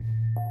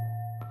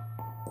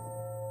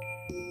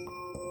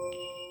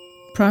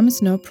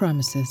Promise no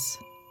promises.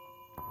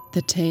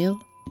 The tail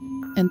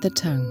and the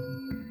tongue.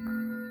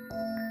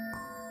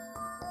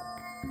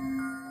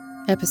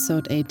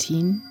 Episode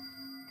 18.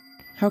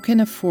 How can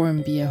a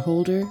form be a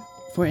holder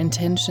for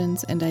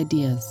intentions and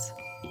ideas?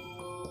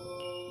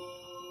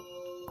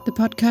 The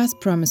podcast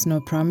Promise No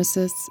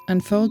Promises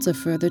unfolds a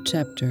further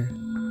chapter,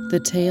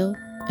 the tail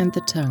and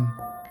the tongue.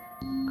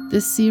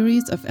 This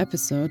series of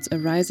episodes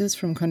arises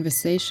from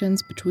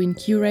conversations between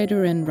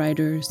curator and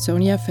writer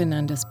Sonia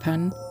Fernández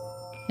Pan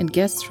and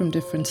guests from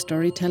different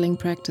storytelling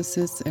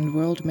practices and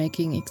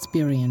world-making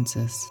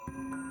experiences.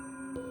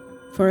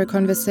 For a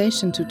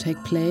conversation to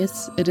take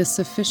place, it is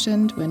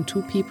sufficient when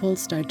two people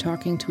start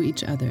talking to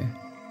each other.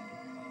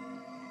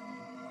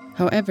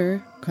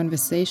 However,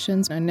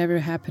 conversations are never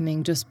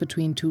happening just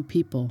between two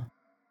people.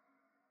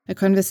 A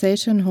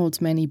conversation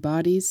holds many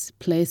bodies,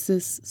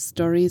 places,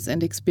 stories,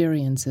 and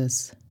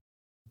experiences.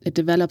 It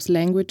develops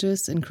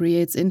languages and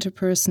creates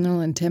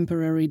interpersonal and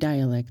temporary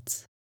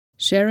dialects.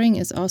 Sharing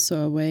is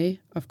also a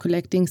way of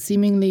collecting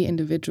seemingly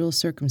individual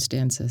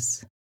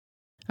circumstances.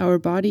 Our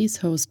bodies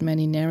host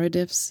many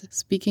narratives,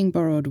 speaking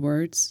borrowed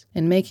words,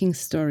 and making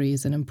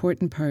stories an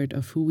important part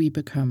of who we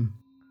become.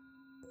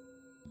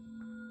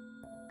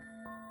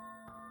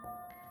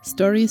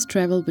 Stories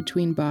travel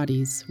between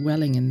bodies,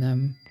 welling in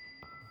them.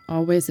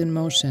 Always in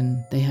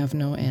motion, they have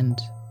no end.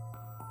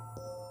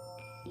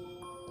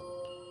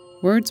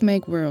 Words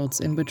make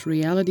worlds in which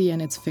reality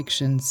and its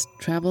fictions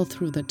travel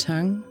through the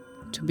tongue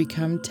to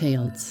become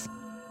tales.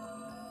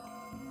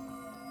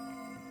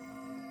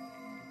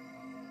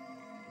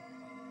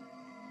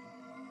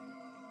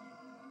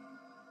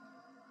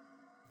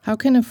 How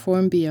can a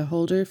form be a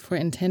holder for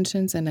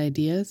intentions and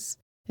ideas?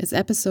 Is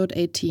episode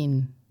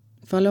 18,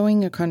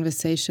 following a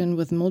conversation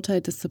with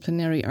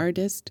multidisciplinary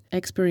artist,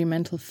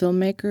 experimental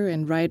filmmaker,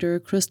 and writer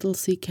Crystal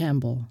Z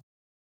Campbell.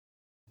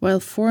 While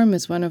form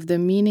is one of the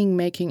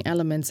meaning-making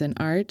elements in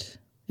art,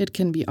 it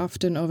can be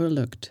often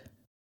overlooked.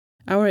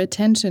 Our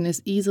attention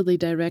is easily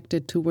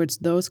directed towards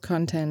those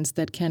contents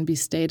that can be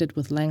stated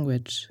with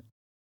language.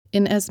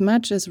 In as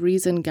much as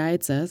reason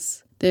guides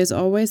us, there is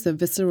always a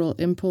visceral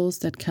impulse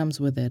that comes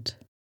with it.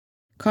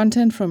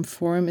 Content from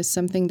form is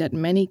something that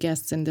many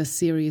guests in this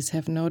series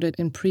have noted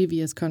in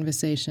previous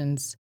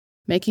conversations,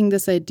 making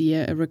this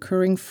idea a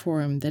recurring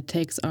form that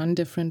takes on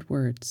different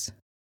words.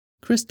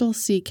 Crystal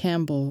Z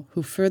Campbell,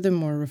 who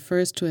furthermore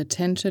refers to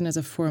attention as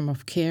a form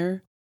of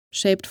care,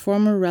 shaped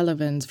formal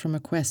relevance from a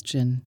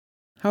question: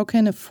 how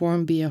can a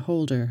form be a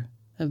holder,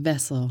 a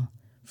vessel,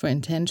 for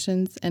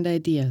intentions and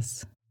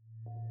ideas?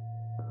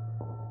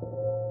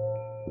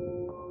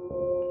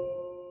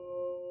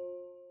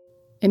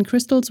 In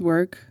Crystal's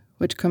work,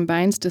 which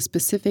combines the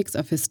specifics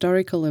of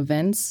historical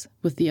events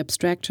with the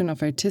abstraction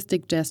of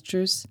artistic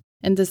gestures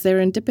and the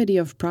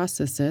serendipity of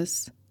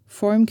processes,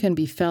 form can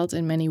be felt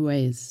in many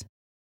ways.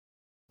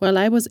 While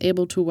I was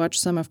able to watch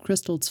some of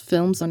Crystal's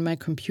films on my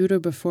computer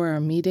before our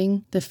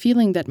meeting, the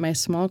feeling that my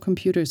small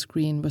computer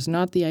screen was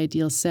not the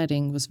ideal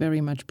setting was very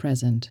much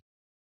present.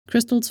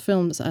 Crystal's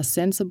films are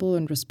sensible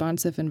and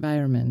responsive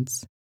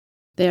environments.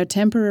 They are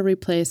temporary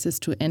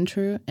places to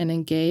enter and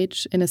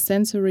engage in a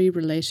sensory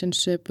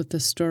relationship with the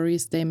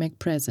stories they make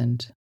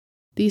present.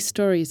 These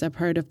stories are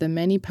part of the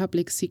many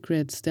public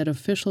secrets that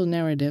official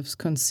narratives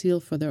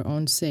conceal for their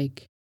own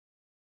sake.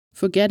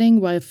 Forgetting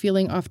while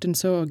feeling often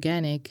so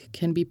organic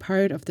can be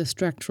part of the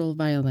structural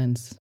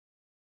violence.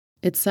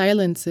 It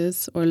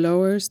silences or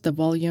lowers the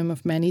volume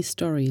of many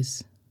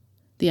stories,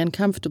 the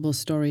uncomfortable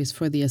stories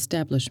for the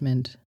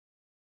establishment.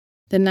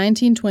 The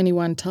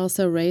 1921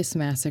 Tulsa Race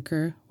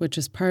Massacre, which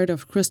is part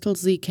of Crystal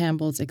Z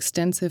Campbell's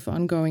extensive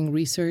ongoing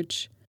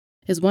research,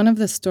 is one of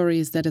the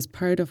stories that is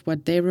part of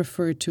what they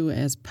refer to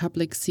as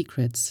public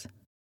secrets.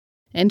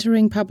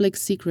 Entering public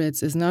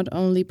secrets is not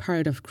only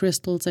part of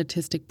Crystal's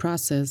artistic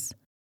process,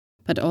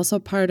 but also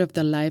part of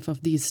the life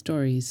of these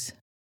stories.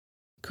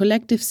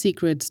 Collective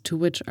secrets to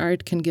which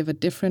art can give a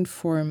different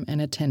form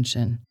and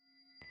attention.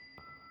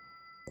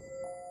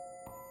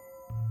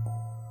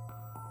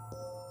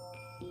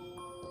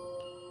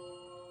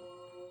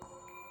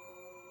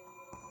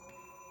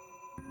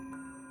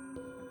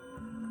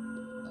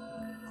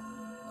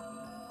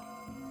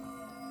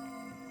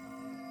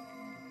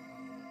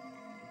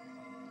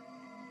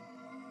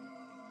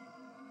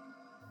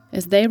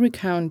 As they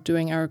recount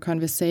during our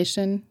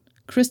conversation,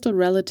 Crystal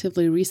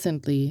relatively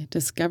recently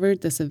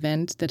discovered this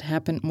event that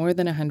happened more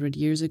than 100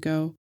 years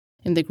ago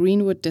in the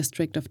Greenwood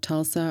district of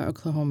Tulsa,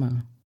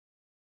 Oklahoma.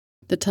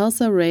 The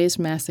Tulsa Race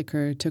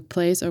Massacre took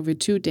place over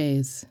 2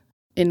 days,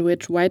 in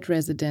which white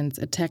residents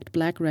attacked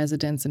black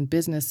residents and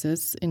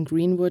businesses in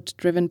Greenwood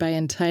driven by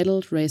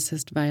entitled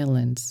racist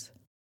violence.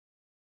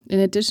 In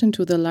addition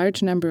to the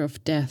large number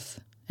of deaths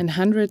and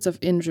hundreds of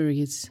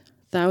injuries,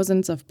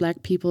 thousands of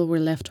black people were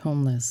left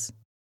homeless.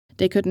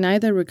 They could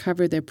neither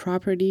recover their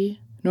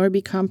property nor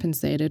be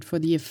compensated for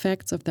the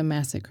effects of the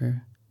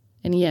massacre.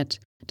 And yet,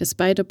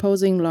 despite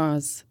opposing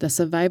laws, the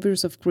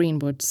survivors of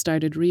Greenwood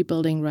started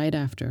rebuilding right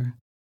after.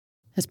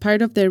 As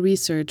part of their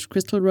research,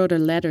 Crystal wrote a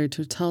letter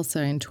to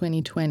Tulsa in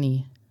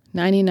 2020,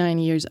 99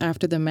 years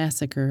after the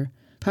massacre,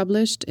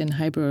 published in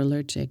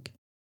Hyperallergic.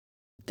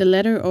 The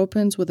letter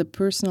opens with a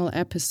personal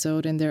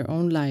episode in their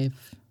own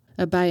life,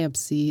 a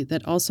biopsy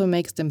that also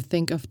makes them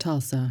think of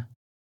Tulsa.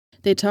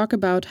 They talk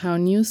about how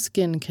new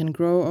skin can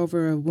grow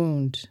over a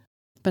wound,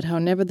 but how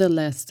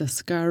nevertheless the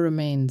scar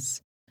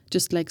remains,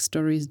 just like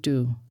stories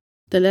do.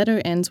 The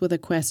letter ends with a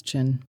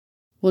question: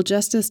 will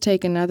justice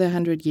take another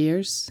 100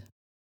 years?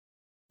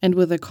 And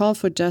with a call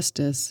for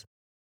justice,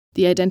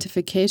 the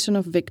identification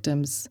of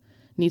victims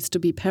needs to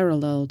be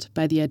paralleled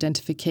by the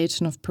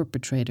identification of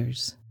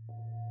perpetrators.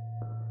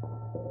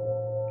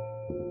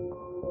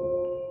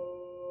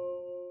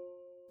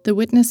 The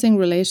witnessing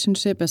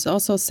relationship is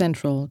also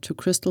central to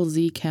Crystal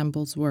Z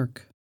Campbell's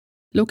work.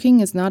 Looking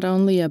is not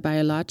only a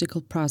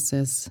biological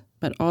process,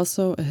 but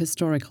also a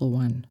historical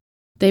one.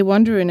 They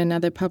wonder in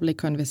another public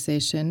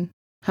conversation,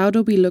 how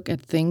do we look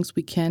at things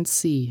we can't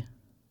see?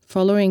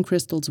 Following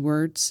Crystal's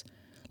words,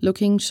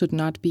 looking should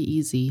not be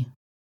easy.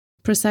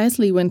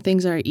 Precisely when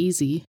things are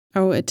easy,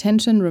 our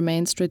attention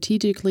remains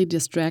strategically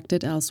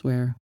distracted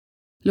elsewhere,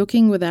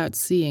 looking without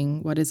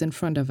seeing what is in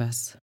front of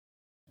us.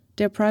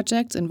 Their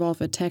projects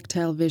involve a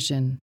tactile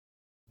vision.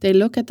 They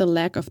look at the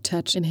lack of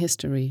touch in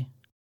history,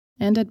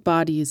 and at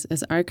bodies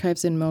as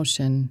archives in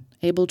motion,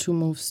 able to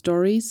move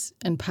stories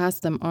and pass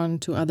them on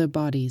to other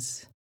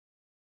bodies.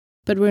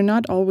 But we're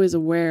not always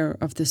aware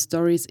of the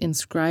stories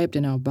inscribed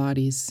in our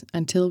bodies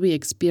until we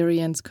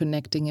experience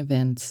connecting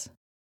events.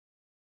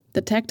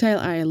 The tactile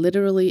eye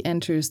literally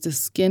enters the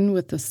skin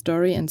with the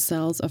story and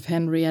cells of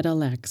Henrietta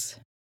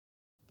Lacks.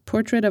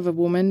 Portrait of a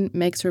Woman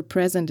makes her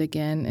present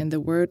again in the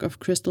work of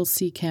Crystal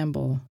Z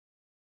Campbell.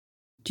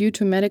 Due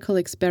to medical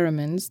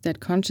experiments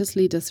that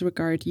consciously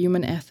disregard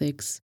human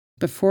ethics,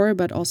 before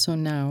but also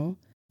now,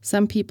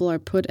 some people are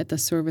put at the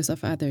service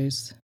of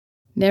others.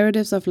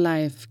 Narratives of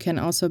life can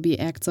also be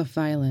acts of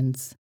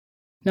violence.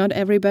 Not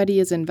everybody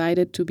is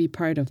invited to be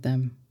part of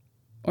them,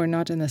 or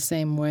not in the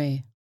same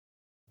way.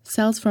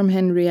 Cells from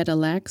Henrietta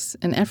Lacks,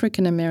 an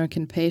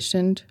African-American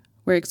patient,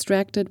 were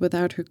extracted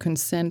without her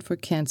consent for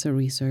cancer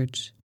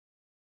research.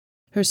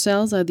 Her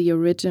cells are the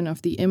origin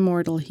of the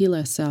immortal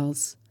HeLa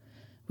cells,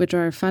 which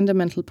are a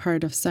fundamental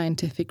part of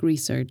scientific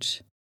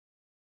research.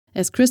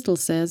 As Crystal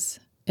says,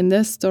 in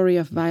this story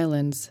of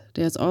violence,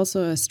 there's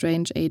also a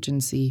strange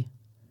agency,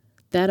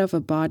 that of a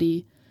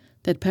body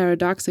that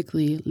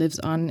paradoxically lives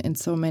on in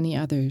so many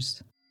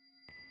others.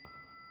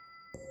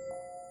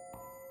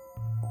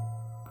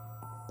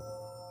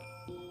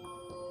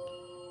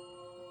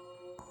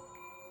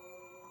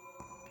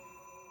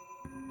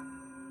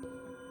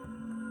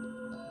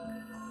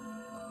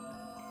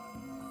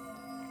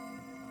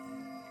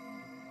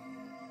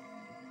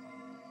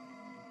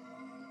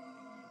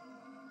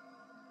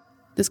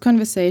 This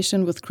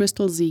conversation with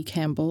Crystal Z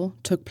Campbell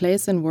took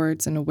place in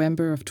Words in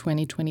November of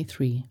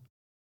 2023.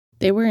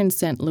 They were in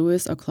St.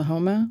 Louis,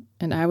 Oklahoma,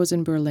 and I was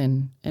in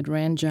Berlin at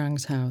Ran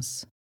Zhang's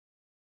house.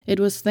 It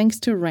was thanks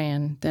to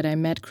Ran that I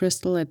met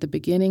Crystal at the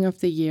beginning of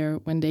the year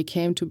when they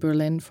came to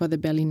Berlin for the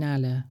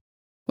Berlinale.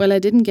 While I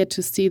didn't get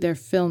to see their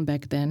film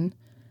back then,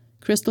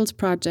 Crystal's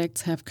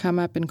projects have come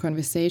up in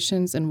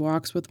conversations and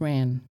walks with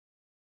Ran.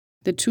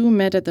 The two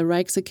met at the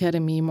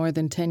Rijksacademie more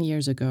than 10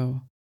 years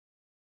ago.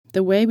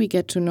 The way we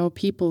get to know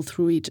people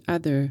through each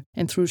other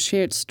and through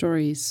shared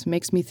stories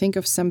makes me think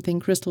of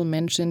something Crystal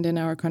mentioned in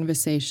our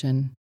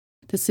conversation,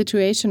 the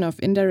situation of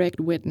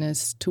indirect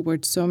witness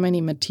towards so many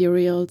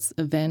materials,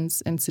 events,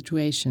 and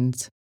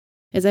situations.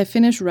 As I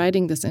finish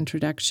writing this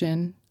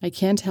introduction, I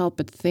can't help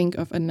but think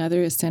of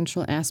another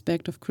essential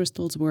aspect of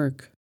Crystal's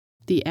work,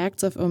 the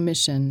acts of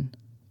omission,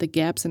 the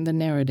gaps in the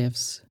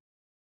narratives.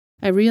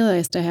 I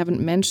realized I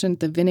haven't mentioned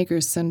the vinegar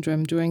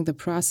syndrome during the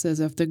process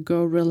of the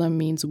Guerrilla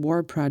Means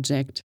War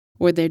project,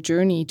 or their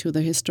journey to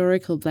the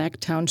historical black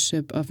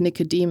township of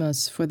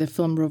Nicodemus for the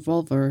film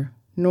Revolver,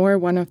 nor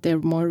one of their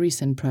more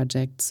recent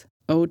projects,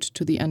 Ode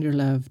to the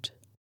Underloved.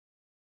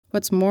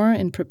 What's more,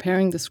 in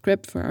preparing the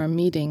script for our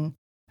meeting,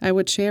 I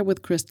would share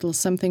with Crystal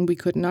something we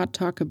could not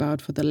talk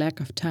about for the lack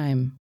of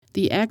time,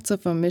 the acts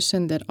of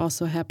omission that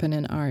also happen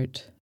in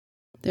art.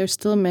 There are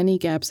still many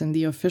gaps in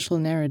the official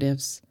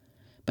narratives,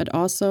 but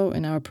also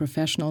in our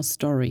professional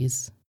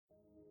stories.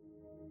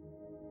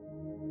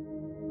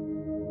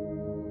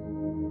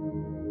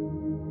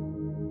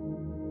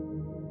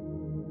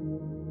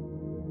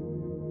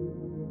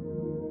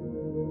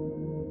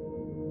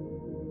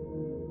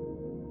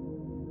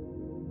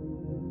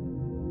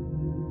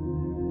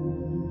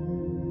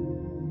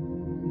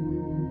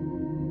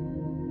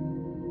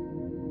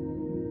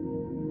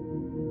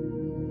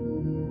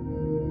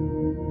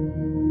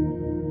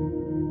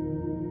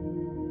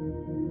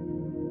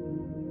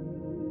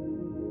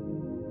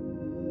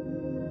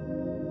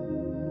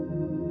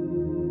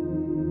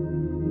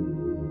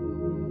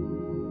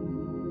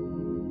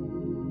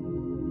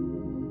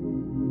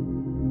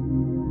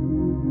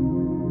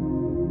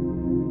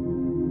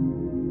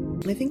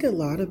 I think a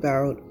lot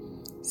about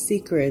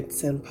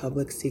secrets and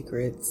public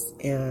secrets,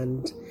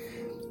 and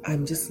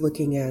I'm just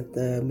looking at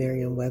the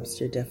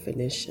Merriam-Webster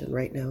definition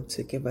right now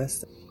to give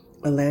us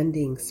a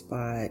landing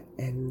spot.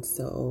 And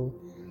so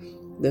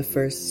The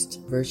first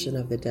version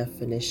of the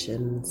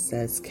definition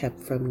says kept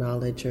from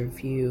knowledge or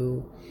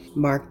view,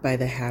 marked by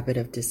the habit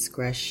of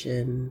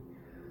discretion,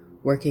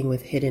 working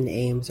with hidden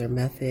aims or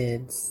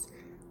methods,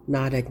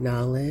 not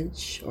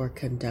acknowledged or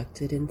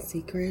conducted in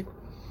secret.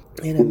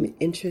 And I'm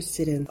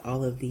interested in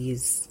all of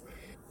these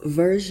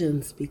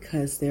versions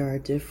because there are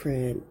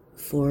different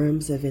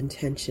forms of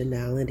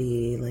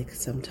intentionality. Like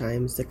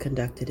sometimes the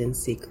conducted in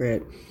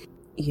secret,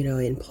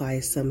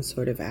 implies some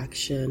sort of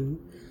action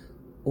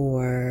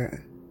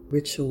or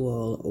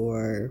ritual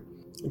or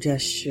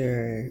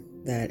gesture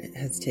that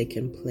has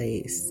taken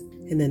place.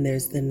 And then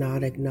there's the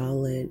not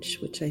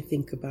acknowledged, which I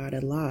think about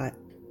a lot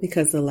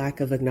because the lack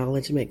of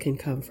acknowledgement can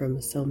come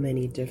from so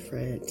many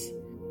different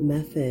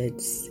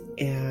methods.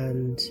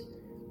 And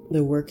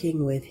the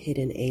working with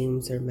hidden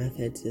aims or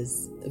methods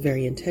is a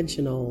very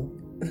intentional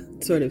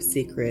sort of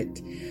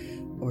secret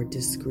or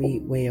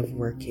discrete way of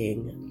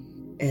working.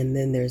 And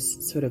then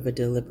there's sort of a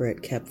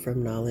deliberate kept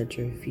from knowledge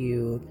or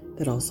view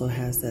that also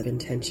has that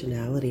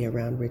intentionality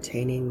around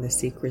retaining the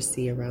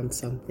secrecy around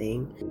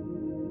something.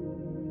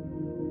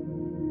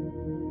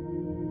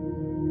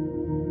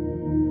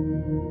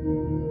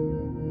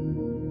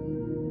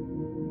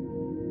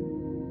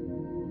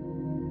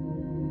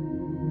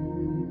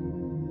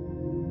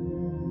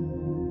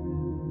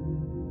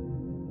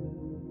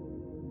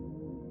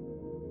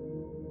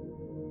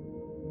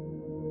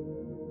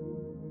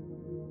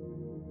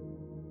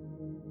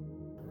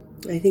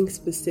 I think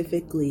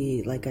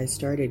specifically, like I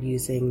started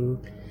using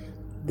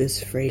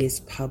this phrase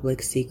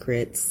public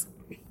secrets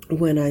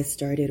when I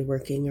started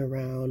working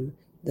around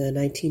the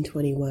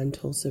 1921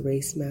 Tulsa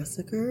Race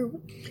Massacre.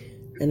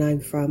 And I'm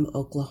from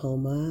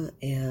Oklahoma,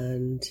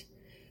 and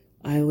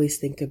I always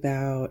think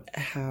about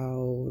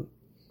how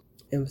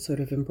I'm sort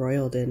of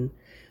embroiled in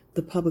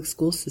the public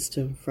school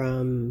system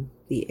from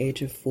the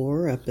age of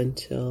 4 up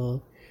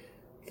until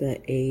the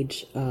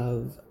age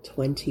of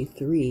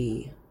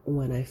 23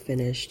 when I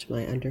finished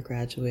my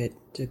undergraduate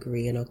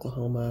degree in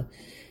Oklahoma.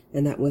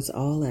 And that was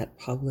all at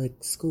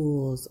public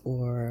schools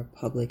or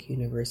public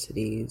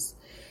universities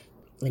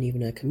and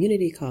even a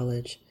community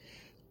college.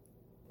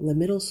 The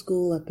middle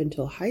school up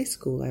until high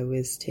school, I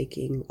was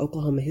taking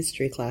Oklahoma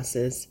history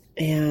classes.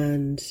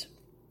 And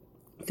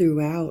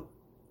throughout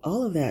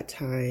all of that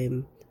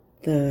time,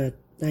 the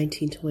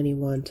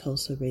 1921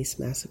 Tulsa Race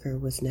Massacre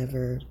was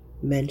never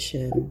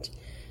mentioned.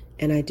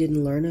 And I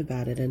didn't learn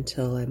about it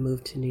until I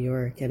moved to New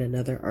York, and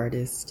another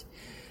artist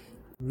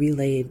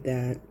relayed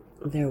that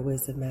there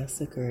was a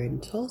massacre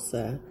in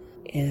Tulsa.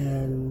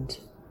 And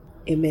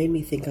it made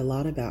me think a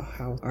lot about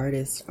how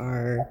artists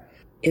are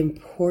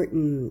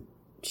important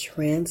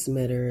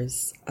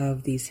transmitters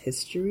of these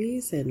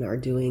histories and are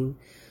doing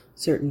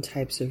certain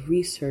types of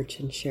research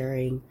and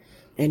sharing,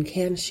 and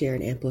can share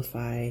and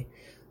amplify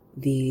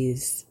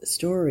these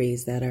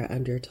stories that are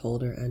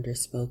undertold or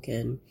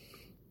underspoken.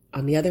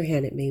 On the other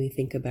hand, it made me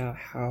think about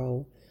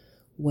how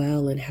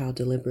well and how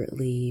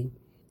deliberately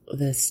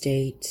the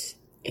state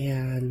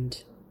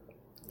and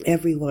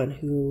everyone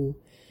who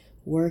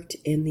worked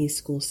in these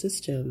school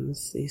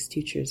systems, these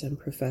teachers and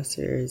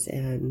professors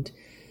and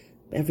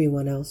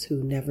everyone else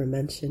who never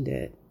mentioned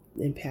it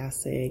in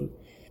passing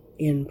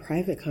in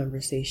private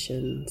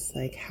conversations,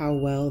 like how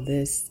well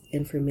this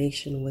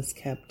information was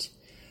kept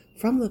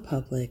from the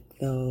public,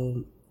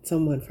 though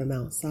someone from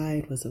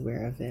outside was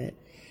aware of it.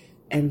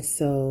 And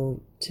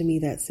so to me,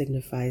 that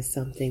signifies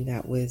something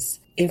that was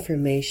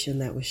information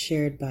that was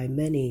shared by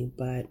many,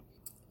 but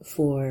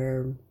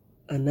for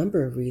a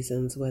number of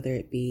reasons, whether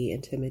it be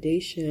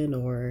intimidation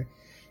or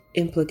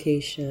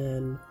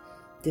implication,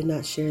 did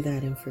not share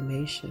that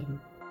information.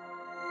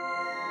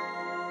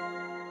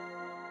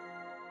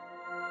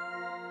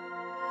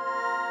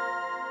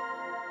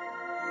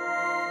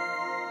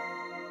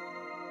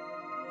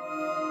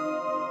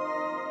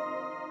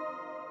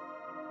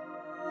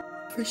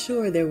 For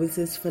sure, there was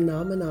this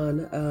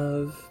phenomenon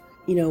of,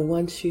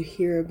 once you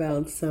hear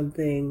about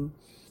something,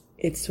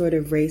 it sort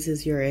of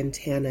raises your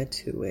antenna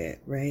to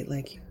it, right?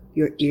 Like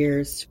your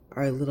ears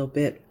are a little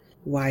bit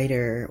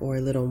wider or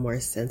a little more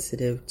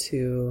sensitive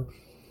to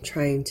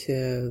trying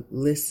to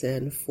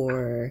listen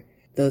for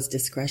those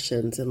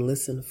discretions and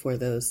listen for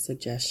those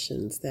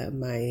suggestions that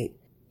might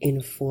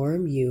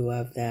inform you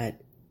of that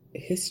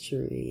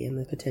history and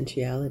the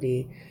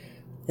potentiality.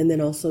 And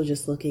then also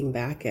just looking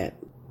back at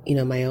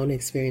my own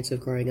experience of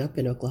growing up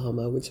in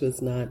Oklahoma, which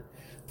was not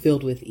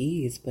filled with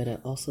ease, but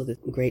also the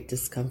great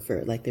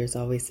discomfort. Like there's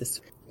always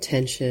this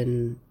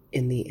tension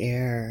in the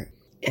air,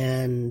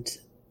 and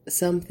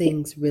some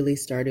things really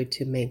started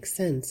to make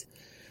sense.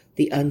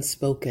 The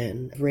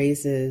unspoken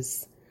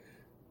raises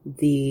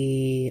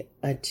the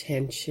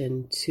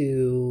attention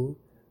to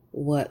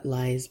what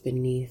lies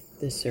beneath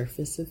the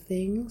surface of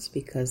things,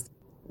 because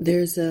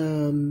there's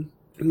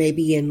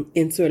maybe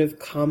in sort of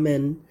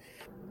common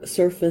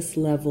surface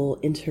level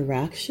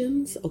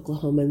interactions,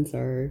 Oklahomans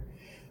are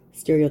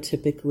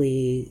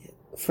stereotypically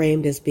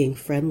framed as being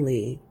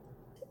friendly.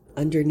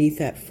 Underneath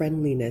that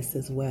friendliness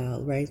as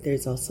well, right?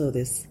 There's also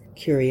this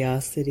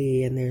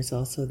curiosity, and there's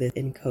also this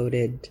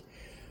encoded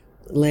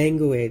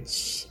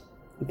language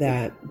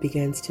that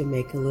begins to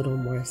make a little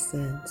more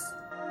sense.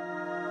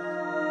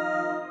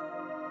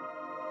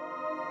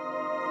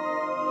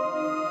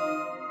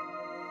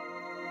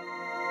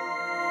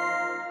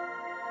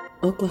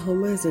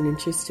 Oklahoma is an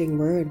interesting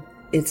word.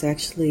 It's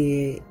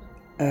actually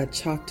a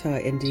Choctaw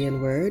Indian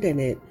word, and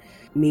it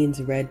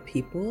means red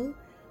people.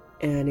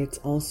 And it's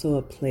also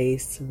a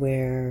place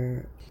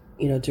where,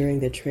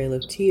 during the Trail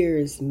of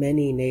Tears,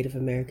 many Native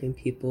American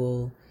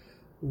people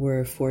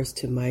were forced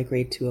to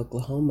migrate to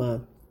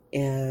Oklahoma.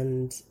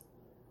 And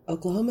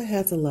Oklahoma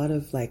has a lot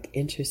of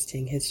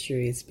interesting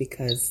histories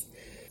because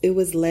it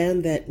was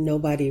land that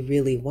nobody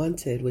really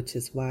wanted, which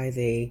is why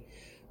they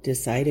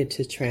decided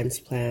to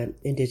transplant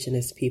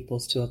indigenous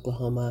peoples to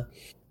Oklahoma.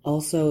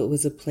 Also, it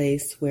was a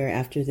place where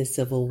after the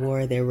Civil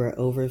War, there were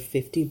over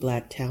 50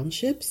 Black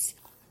townships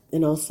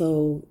and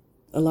also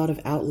a lot of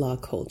outlaw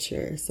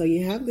culture. So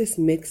you have this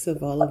mix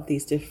of all of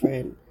these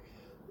different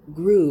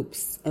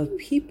groups of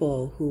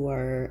people who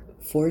are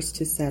forced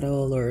to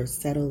settle or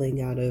settling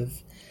out of,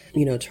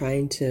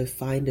 trying to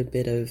find a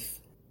bit of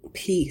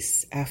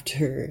peace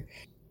after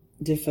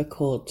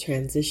difficult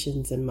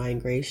transitions and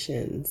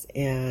migrations.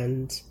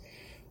 And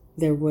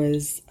there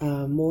was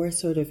more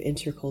sort of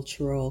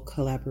intercultural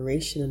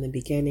collaboration in the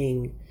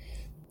beginning.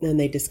 And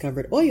they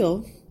discovered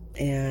oil.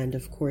 And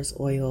of course,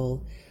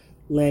 oil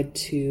led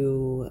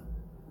to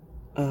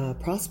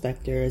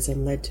prospectors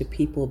and led to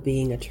people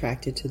being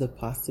attracted to the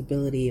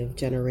possibility of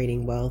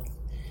generating wealth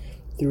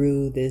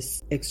through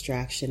this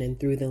extraction and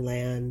through the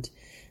land.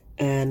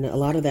 And a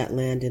lot of that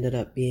land ended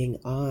up being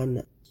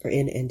on or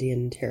in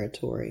Indian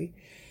territory.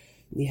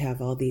 You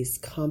have all these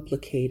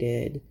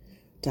complicated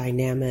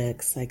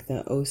dynamics like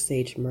the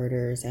Osage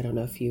murders. I don't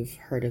know if you've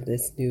heard of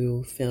this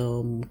new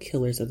film,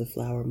 Killers of the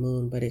Flower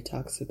Moon, but it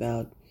talks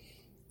about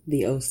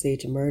the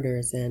Osage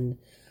murders and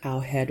how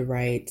head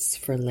rights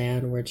for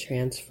land were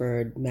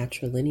transferred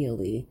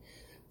matrilineally.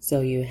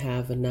 So you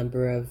have a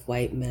number of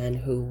white men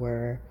who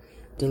were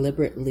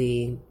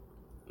deliberately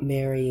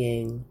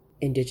marrying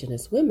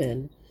indigenous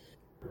women.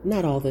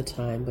 Not all the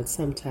time, but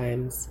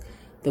sometimes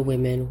the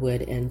women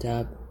would end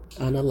up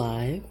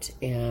unalived,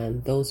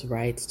 and those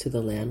rights to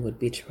the land would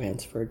be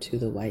transferred to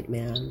the white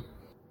man.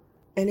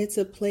 And it's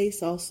a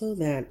place also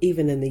that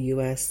even in the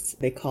U.S.,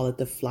 they call it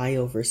the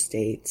flyover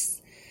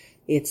states.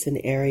 It's an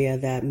area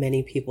that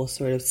many people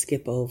sort of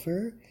skip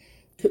over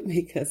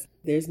because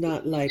there's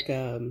not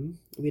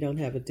we don't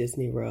have a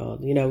Disney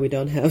World, we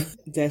don't have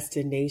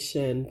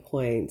destination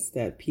points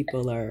that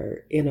people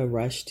are in a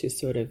rush to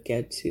sort of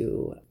get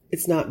to.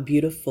 It's not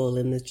beautiful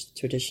in the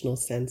traditional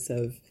sense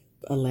of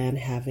a land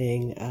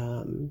having,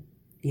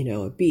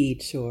 a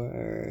beach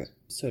or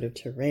sort of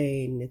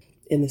terrain.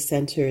 In the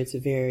center, it's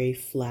very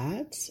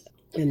flat,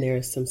 and there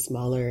are some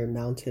smaller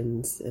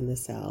mountains in the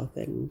south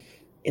and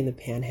in the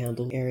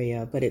Panhandle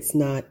area, but it's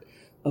not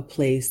a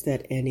place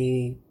that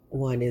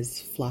anyone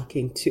is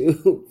flocking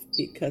to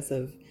because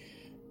of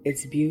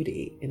its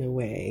beauty in a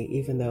way,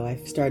 even though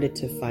I've started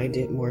to find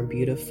it more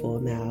beautiful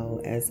now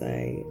as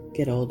I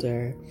get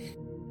older.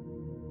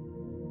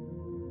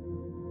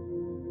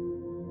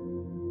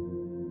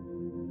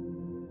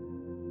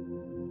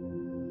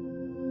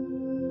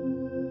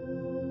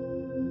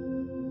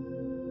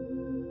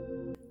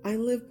 I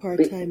live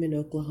part-time in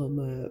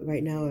Oklahoma.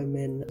 Right now I'm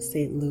in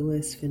St.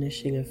 Louis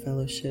finishing a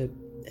fellowship,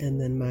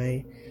 and then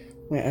my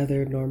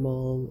other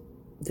normal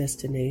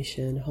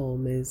destination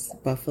home is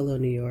Buffalo,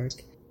 New York.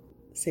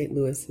 St.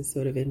 Louis is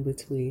sort of in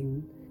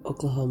between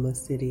Oklahoma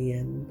City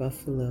and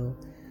Buffalo.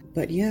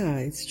 But yeah,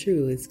 it's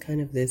true. It's kind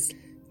of this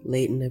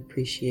latent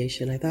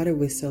appreciation. I thought it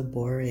was so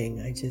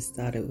boring. I just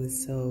thought it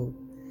was so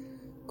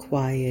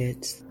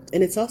quiet.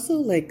 And it's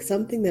also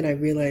something that I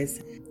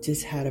realized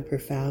just had a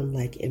profound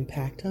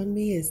impact on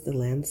me is the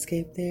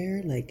landscape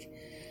there.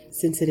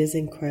 Since it is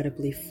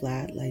incredibly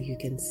flat, you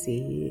can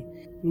see,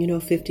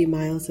 50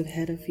 miles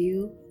ahead of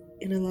you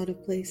in a lot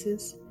of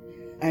places.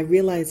 I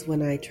realize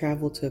when I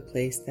travel to a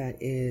place that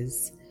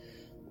is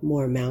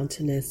more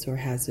mountainous or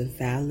has a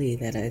valley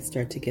that I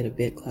start to get a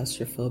bit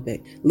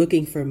claustrophobic,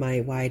 looking for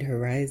my wide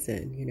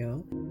horizon,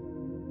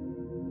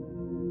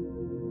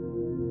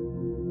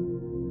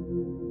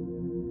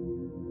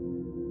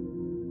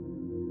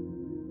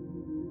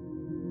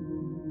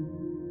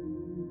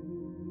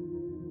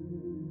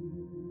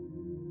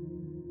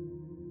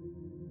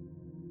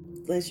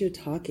 As you're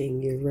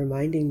talking, you're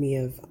reminding me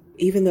of,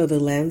 even though the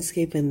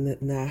landscape and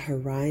the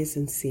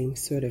horizon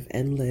seems sort of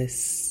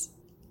endless,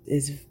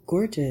 is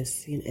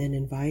gorgeous and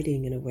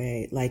inviting in a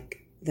way.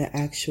 The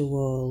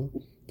actual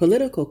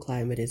political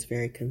climate is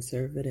very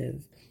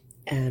conservative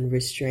and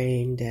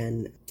restrained,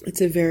 and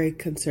it's a very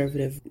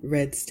conservative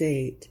red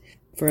state.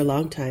 For a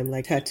long time,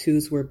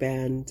 tattoos were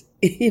banned,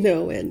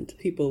 and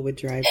people would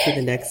drive to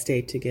the next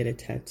state to get a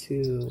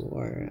tattoo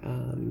or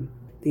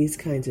these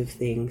kinds of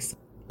things.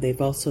 They've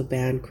also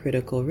banned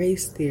critical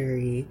race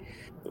theory,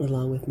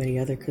 along with many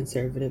other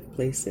conservative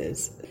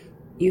places.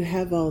 You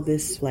have all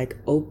this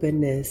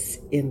openness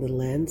in the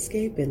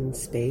landscape and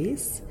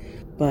space,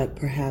 but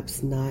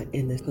perhaps not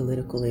in the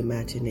political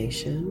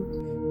imagination.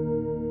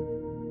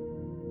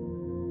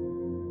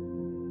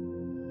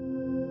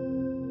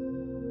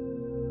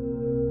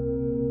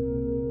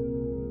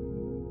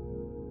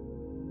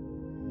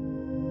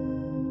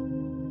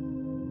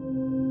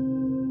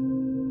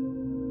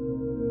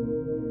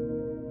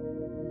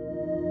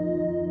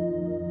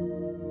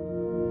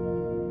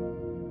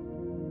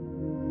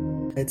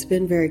 It's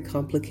been very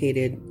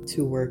complicated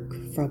to work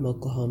from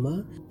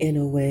Oklahoma in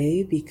a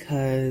way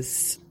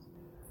because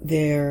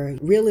their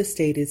real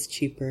estate is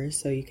cheaper,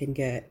 so you can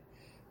get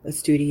a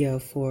studio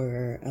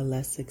for a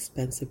less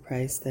expensive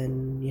price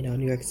than,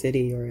 New York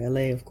City or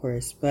LA, of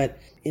course. But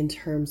in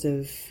terms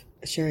of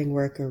sharing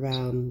work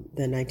around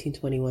the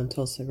 1921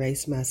 Tulsa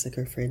Race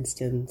Massacre, for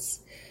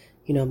instance,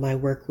 my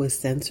work was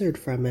censored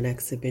from an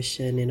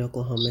exhibition in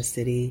Oklahoma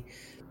City.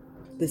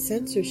 The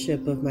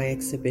censorship of my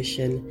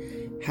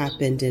exhibition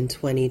happened in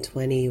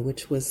 2020,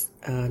 which was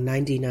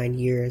 99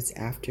 years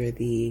after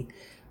the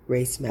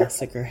race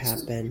massacre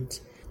happened.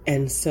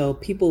 And so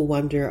people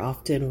wonder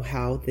often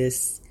how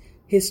this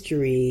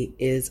history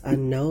is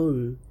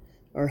unknown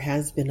or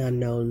has been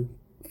unknown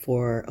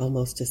for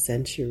almost a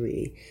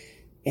century.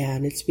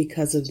 And it's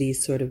because of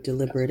these sort of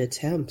deliberate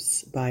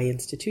attempts by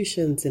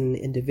institutions and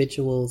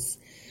individuals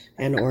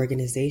and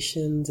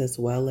organizations, as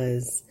well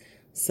as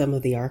some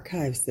of the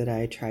archives that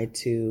I tried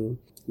to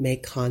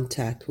make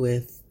contact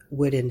with,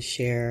 wouldn't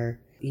share,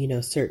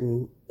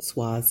 certain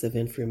swaths of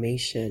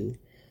information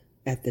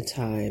at the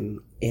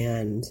time.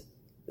 And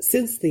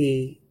since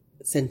the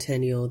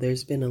centennial,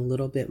 there's been a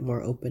little bit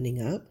more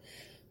opening up,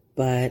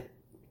 but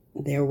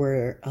there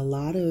were a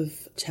lot of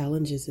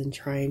challenges in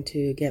trying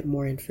to get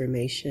more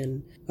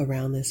information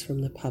around this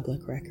from the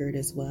public record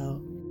as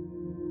well.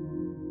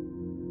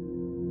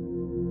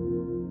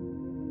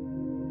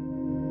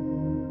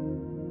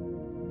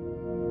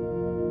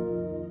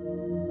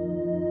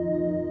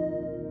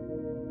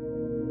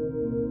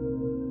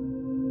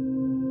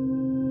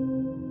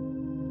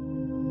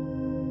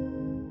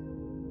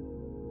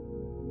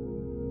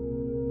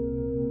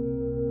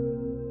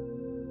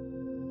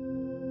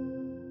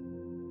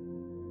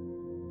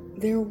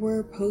 There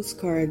were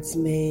postcards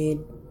made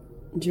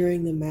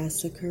during the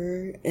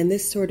massacre, and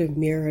this sort of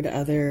mirrored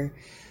other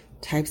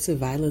types of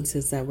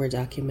violences that were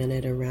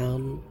documented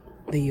around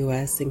the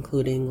U.S.,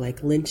 including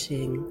like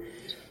lynching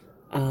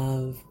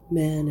of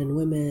men and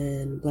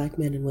women, Black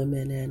men and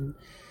women, and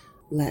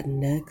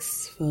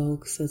Latinx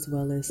folks, as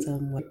well as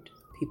some white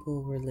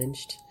people were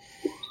lynched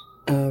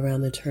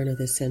around the turn of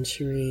the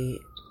century.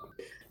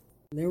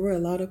 There were a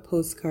lot of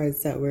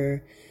postcards that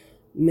were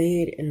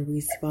made in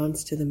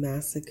response to the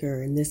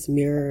massacre, and this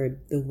mirrored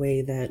the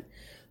way that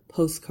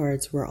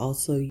postcards were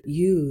also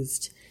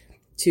used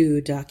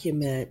to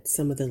document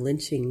some of the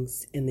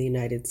lynchings in the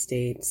United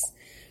States.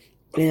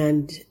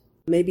 And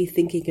maybe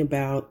thinking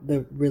about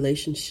the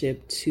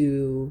relationship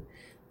to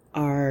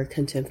our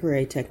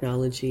contemporary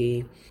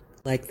technology,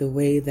 like the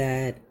way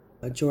that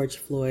George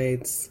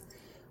Floyd's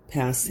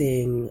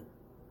passing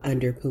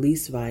under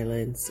police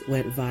violence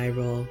went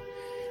viral,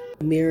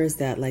 mirrors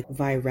that like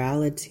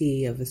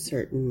virality of a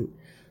certain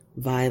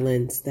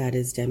violence that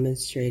is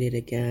demonstrated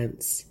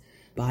against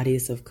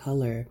bodies of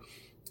color,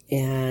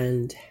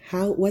 and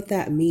what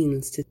that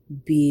means to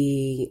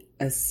be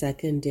a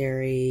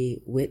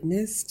secondary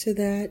witness to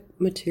that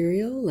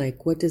material.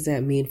 Like, what does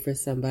that mean for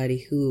somebody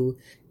who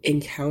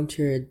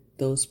encountered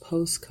those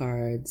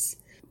postcards?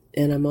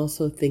 And I'm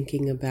also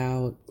thinking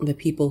about the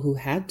people who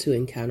had to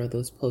encounter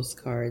those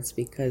postcards,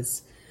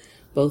 because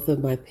both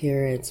of my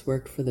parents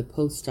worked for the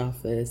post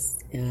office,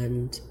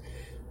 and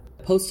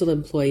postal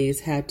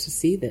employees had to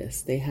see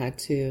this. They had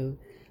to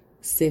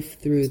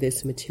sift through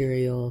this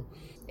material.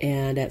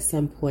 And at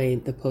some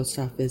point, the post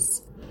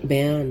office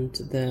banned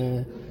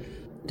the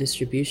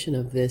distribution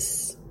of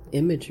this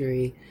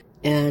imagery.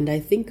 And I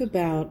think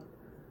about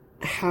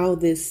how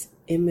this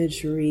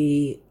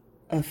imagery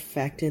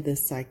affected the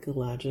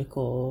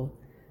psychological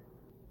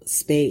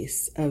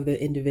space of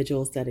the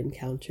individuals that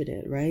encountered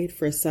it, right?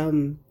 For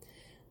some,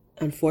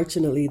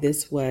 unfortunately,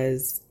 this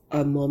was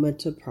a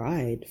moment of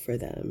pride for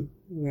them,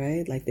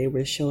 right? Like they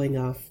were showing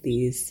off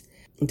these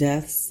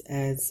deaths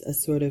as a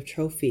sort of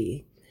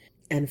trophy.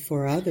 And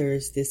for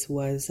others, this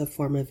was a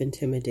form of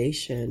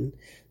intimidation.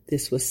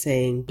 This was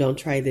saying, don't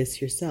try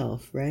this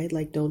yourself, right?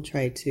 Like, don't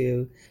try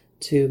to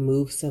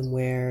move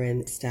somewhere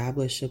and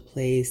establish a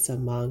place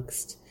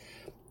amongst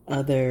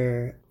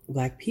other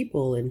Black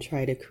people and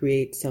try to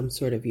create some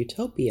sort of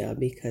utopia,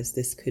 because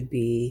this could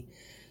be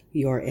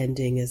your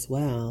ending as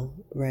well,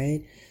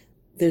 right?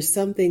 There's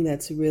something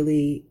that's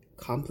really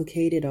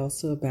complicated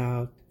also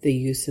about the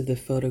use of the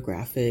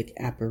photographic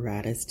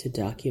apparatus to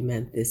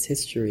document this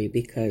history,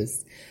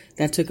 because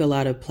that took a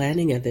lot of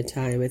planning at the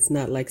time. It's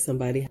not like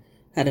somebody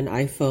had an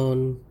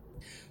iPhone,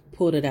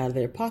 pulled it out of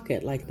their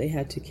pocket. Like, they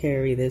had to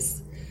carry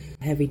this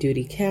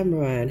heavy-duty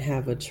camera and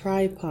have a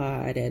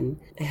tripod and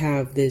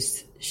have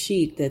this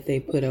sheet that they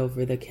put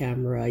over the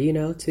camera,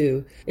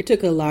 it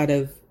took a lot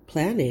of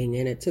planning,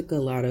 and it took a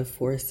lot of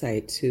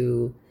foresight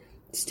to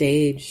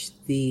stage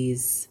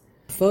these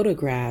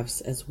photographs,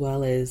 as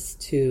well as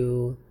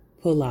to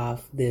pull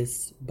off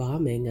this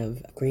bombing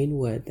of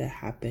Greenwood that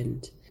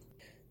happened.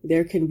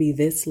 There can be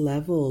this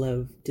level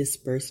of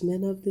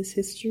disbursement of this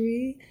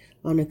history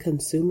on a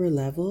consumer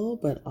level,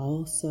 but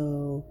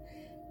also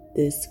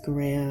this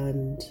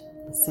grand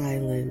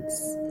silence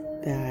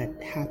that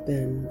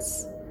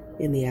happens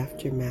in the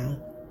aftermath.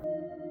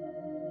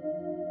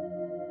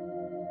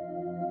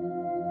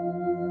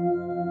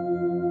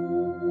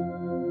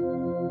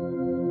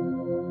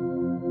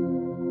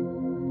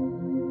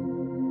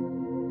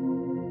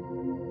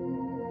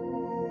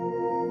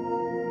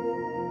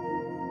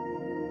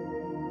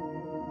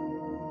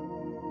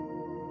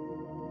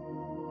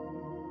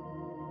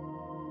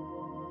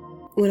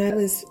 When I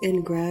was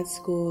in grad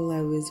school,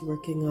 I was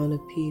working on a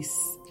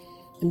piece,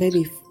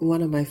 maybe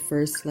one of my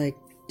first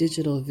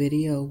digital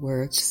video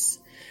works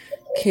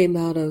came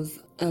out of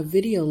a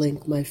video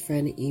link my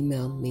friend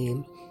emailed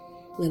me.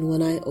 And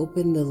when I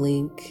opened the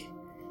link,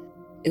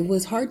 it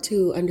was hard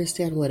to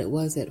understand what it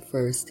was at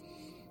first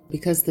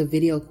because the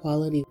video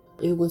quality,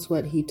 it was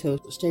what Hito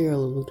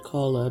Steyerl would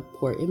call a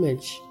poor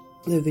image.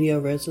 The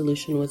video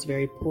resolution was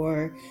very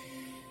poor.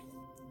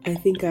 I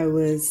think I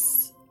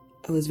was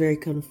very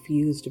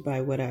confused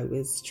by what I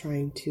was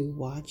trying to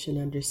watch and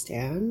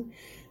understand.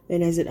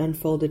 And as it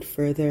unfolded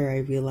further, I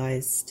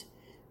realized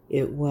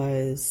it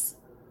was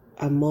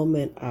a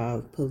moment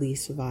of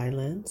police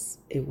violence.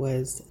 It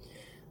was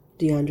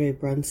DeAndre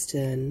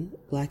Brunston,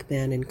 black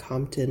man in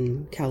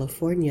Compton,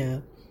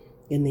 California,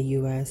 in the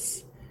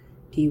U.S.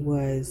 He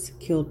was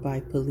killed by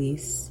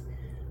police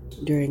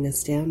during a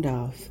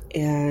standoff.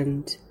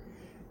 And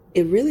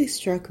it really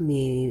struck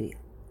me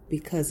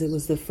because it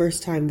was the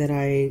first time that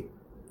I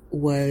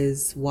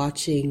was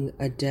watching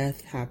a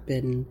death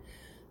happen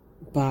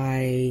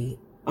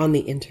on the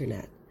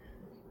internet.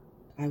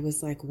 I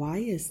was like, why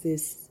is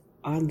this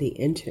on the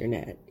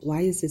internet?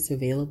 Why is this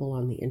available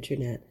on the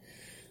internet?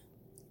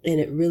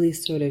 And it really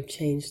sort of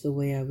changed the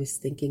way I was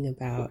thinking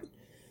about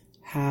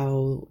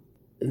how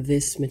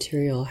this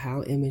material,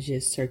 how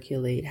images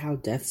circulate, how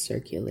death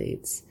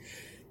circulates.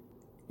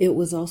 It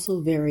was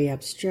also very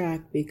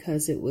abstract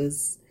because it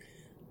was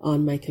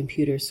on my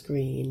computer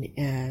screen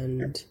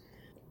and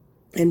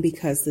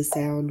because the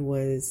sound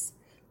was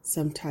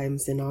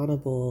sometimes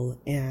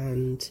inaudible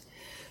and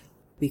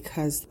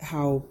because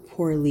how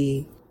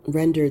poorly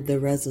rendered the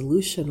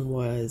resolution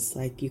was,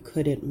 you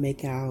couldn't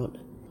make out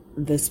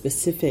the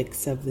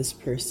specifics of this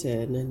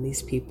person and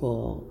these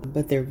people,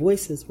 but their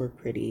voices were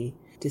pretty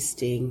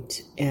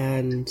distinct.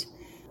 And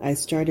I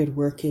started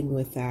working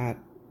with that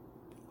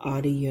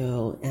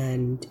audio,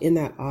 and in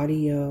that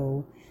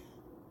audio,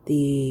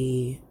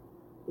 the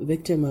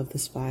victim of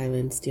this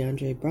violence,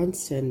 DeAndre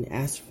Brunston,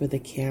 asked for the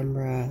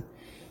camera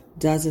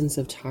dozens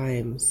of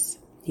times.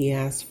 He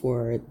asked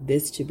for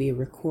this to be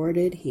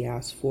recorded. He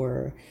asked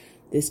for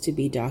this to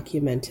be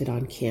documented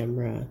on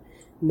camera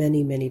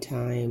many, many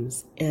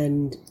times.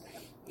 And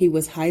he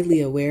was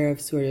highly aware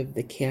of sort of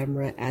the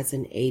camera as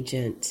an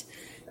agent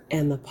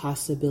and the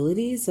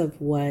possibilities of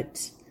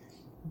what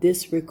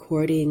this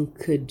recording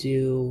could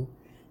do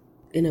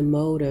in a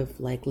mode of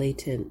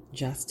latent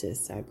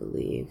justice, I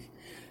believe.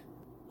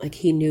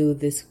 He knew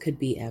this could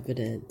be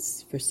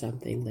evidence for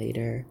something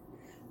later.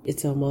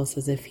 It's almost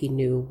as if he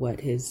knew what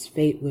his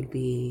fate would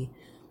be,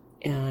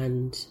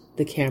 and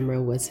the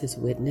camera was his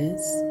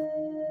witness.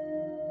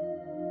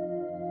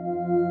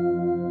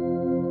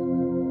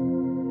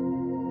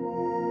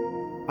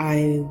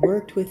 I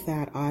worked with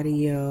that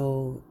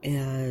audio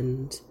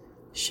and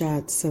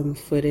shot some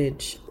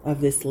footage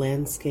of this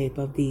landscape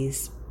of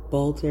these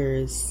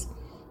boulders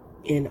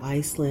in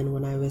Iceland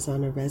when I was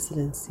on a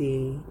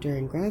residency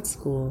during grad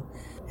school.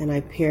 And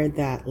I paired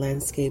that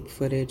landscape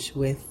footage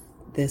with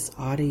this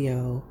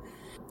audio.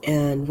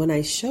 And when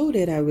I showed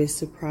it, I was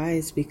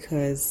surprised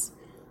because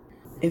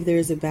if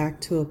there's a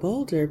back to a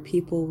boulder,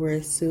 people were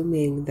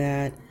assuming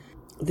that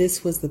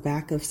this was the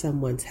back of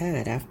someone's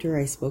head. After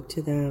I spoke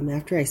to them,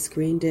 after I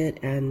screened it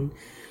and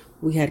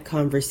we had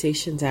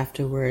conversations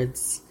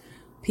afterwards,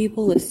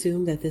 people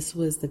assumed that this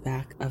was the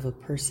back of a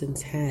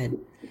person's head.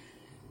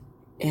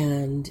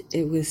 And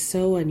it was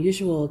so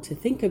unusual to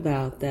think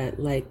about that,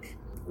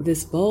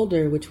 this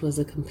boulder, which was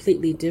a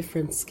completely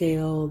different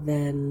scale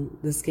than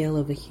the scale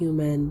of a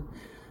human,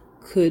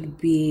 could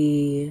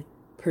be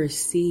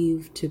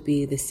perceived to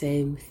be the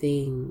same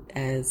thing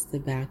as the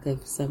back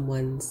of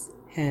someone's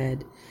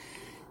head.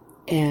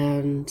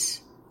 And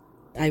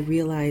I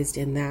realized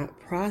in that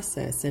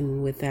process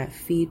and with that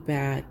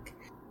feedback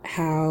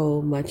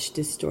how much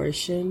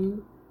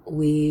distortion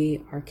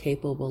we are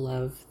capable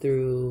of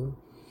through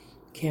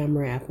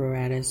camera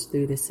apparatus,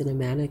 through the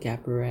cinematic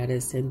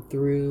apparatus, and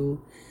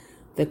through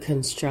the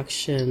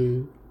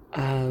construction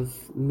of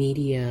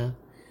media.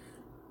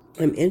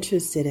 I'm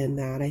interested in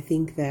that. I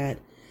think that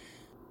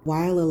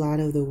while a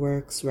lot of the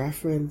works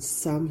reference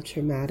some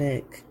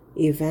traumatic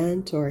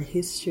event or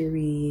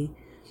history,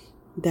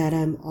 that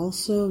I'm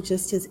also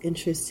just as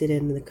interested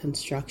in the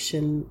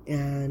construction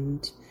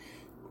and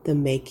the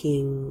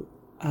making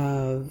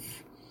of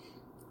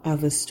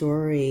a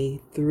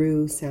story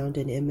through sound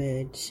and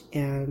image,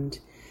 and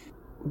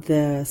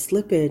the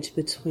slippage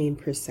between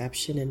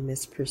perception and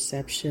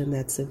misperception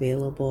that's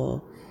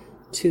available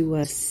to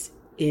us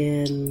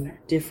in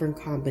different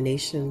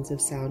combinations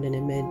of sound and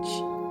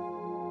image.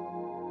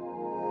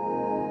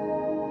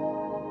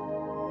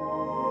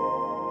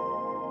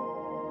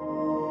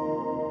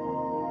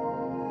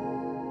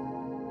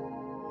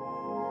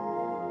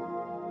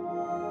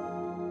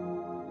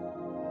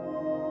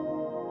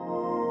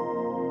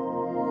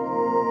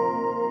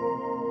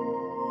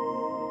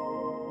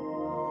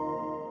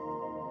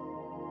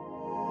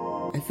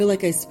 I feel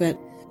like I spent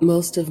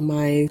most of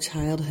my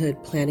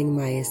childhood planning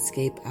my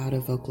escape out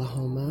of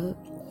Oklahoma.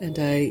 And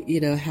I,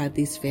 had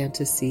these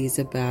fantasies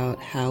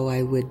about how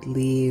I would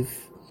leave.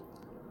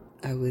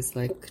 I was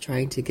like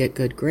trying to get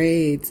good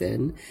grades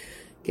and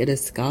get a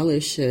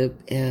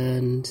scholarship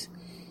and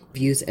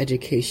use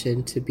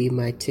education to be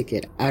my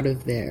ticket out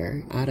of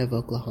there, out of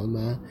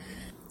Oklahoma.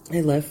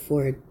 I left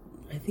for,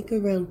 I think,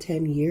 around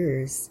 10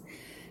 years.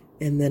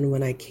 And then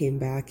when I came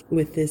back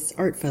with this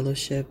art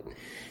fellowship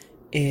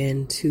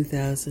in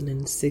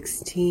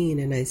 2016,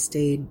 and I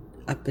stayed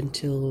up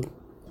until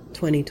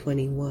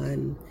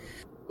 2021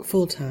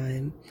 full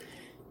time.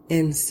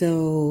 And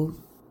so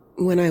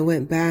when I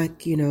went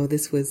back,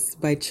 this was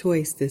by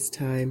choice this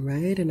time,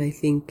 right? And I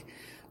think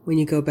when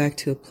you go back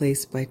to a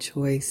place by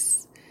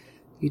choice,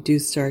 you do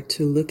start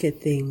to look at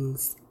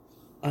things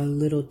a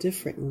little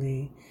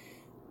differently.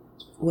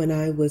 When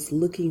I was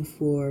looking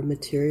for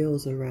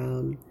materials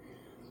around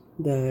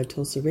the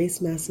Tulsa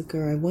Race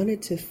Massacre, I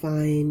wanted to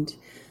find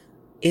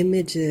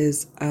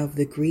images of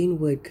the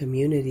Greenwood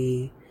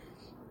community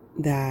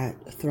that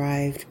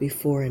thrived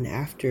before and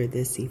after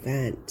this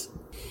event.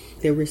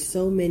 There were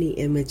so many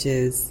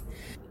images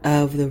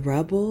of the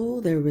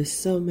rubble. There were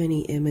so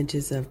many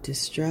images of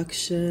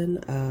destruction,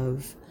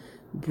 of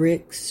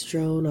bricks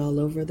strewn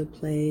all over the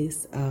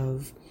place,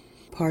 of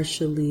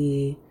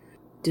partially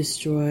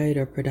destroyed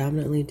or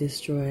predominantly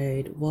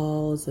destroyed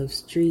walls, of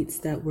streets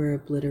that were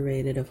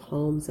obliterated, of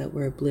homes that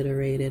were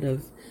obliterated,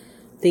 of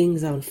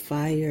things on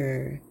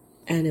fire.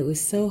 And it was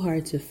so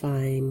hard to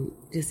find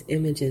just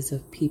images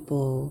of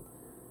people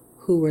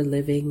who were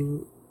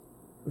living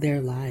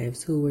their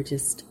lives, who were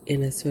just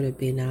in a sort of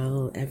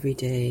banal,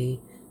 everyday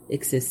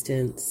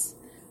existence.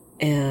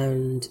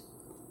 And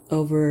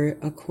over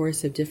a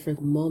course of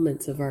different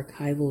moments of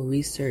archival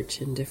research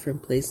in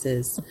different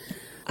places,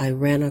 I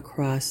ran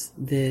across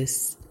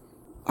this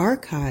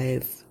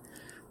archive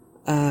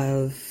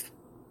of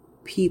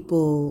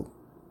people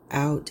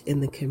out in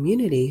the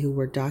community who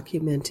were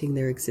documenting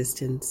their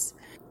existence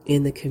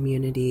in the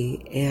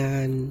community.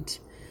 And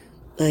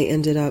I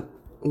ended up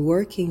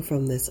working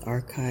from this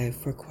archive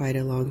for quite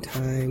a long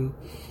time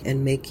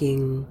and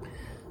making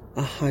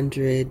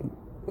 100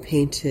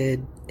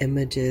 painted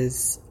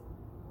images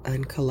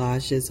and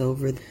collages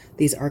over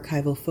these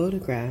archival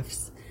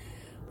photographs.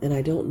 And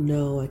I don't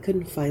know, I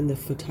couldn't find the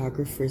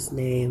photographer's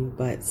name,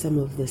 but some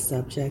of the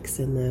subjects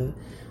in the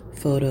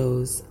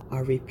photos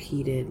are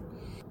repeated.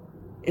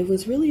 It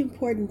was really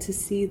important to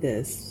see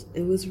this.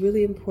 It was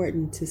really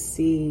important to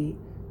see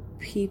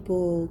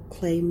people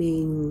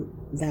claiming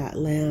that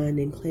land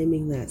and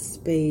claiming that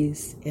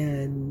space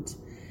and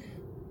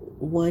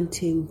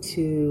wanting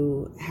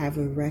to have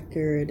a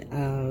record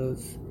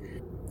of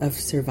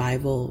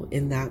survival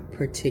in that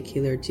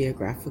particular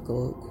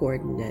geographical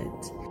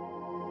coordinate.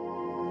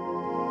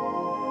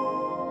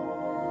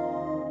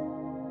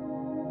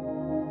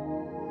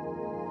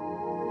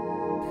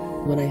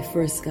 When I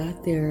first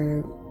got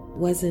there,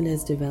 wasn't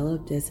as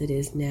developed as it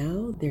is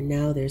now.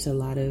 There's a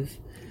lot of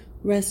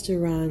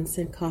restaurants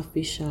and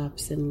coffee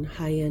shops and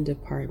high-end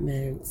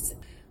apartments.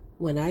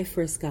 When I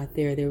first got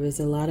there, there was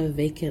a lot of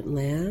vacant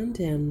land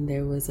and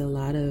there was a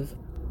lot of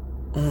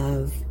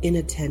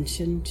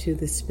inattention to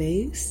the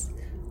space.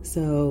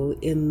 So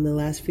in the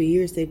last few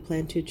years, they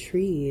planted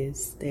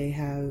trees. They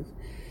have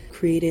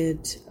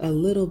created a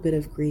little bit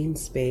of green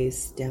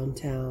space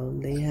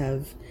downtown. They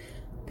have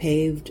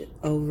paved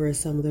over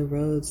some of the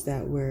roads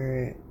that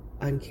were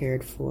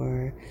uncared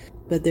for.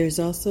 But there's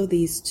also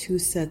these two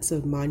sets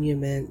of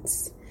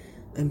monuments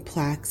and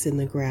plaques in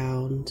the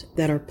ground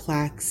that are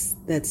plaques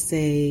that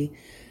say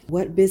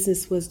what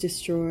business was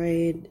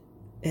destroyed,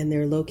 and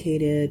they're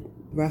located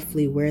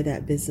roughly where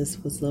that business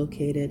was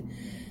located.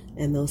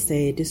 And they'll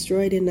say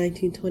destroyed in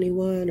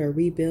 1921 or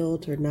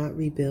rebuilt or not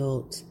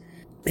rebuilt.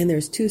 And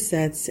there's two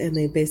sets and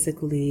they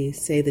basically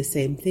say the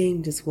same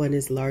thing, just one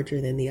is larger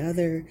than the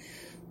other.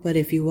 But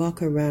if you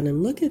walk around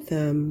and look at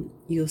them,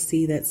 you'll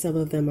see that some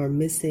of them are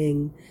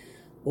missing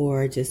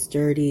or just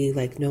dirty,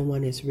 like no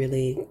one is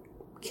really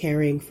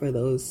caring for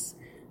those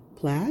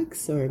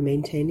plaques or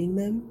maintaining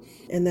them.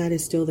 And that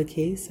is still the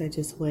case. I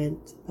just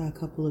went a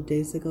couple of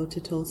days ago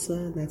to Tulsa,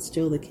 and that's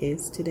still the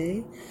case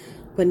today.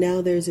 But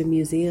now there's a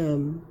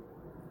museum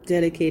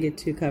dedicated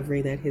to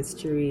covering that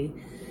history.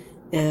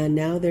 And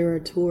now there are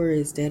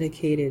tours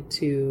dedicated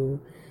to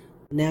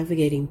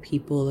navigating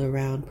people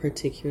around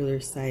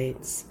particular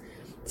sites.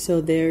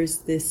 So there's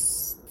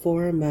this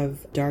form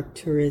of dark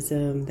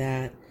tourism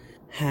that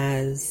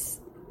has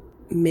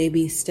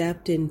maybe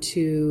stepped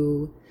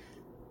into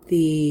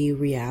the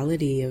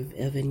reality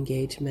of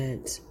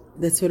engagement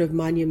that sort of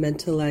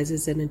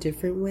monumentalizes in a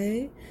different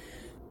way.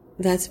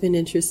 That's been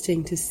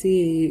interesting to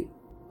see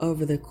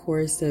over the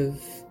course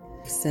of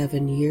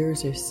 7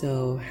 years or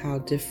so, how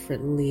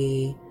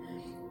differently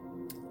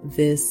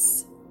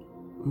this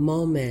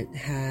moment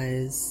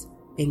has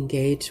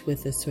engaged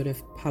with a sort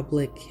of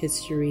public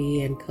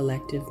history and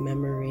collective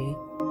memory.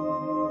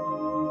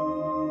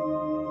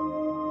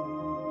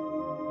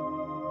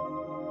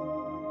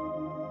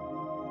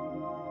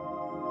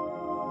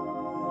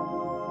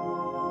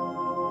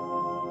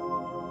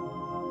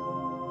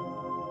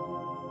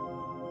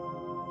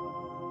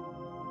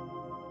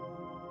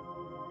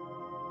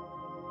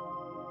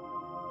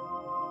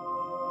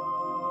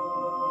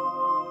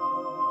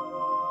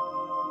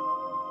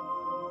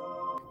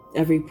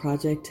 every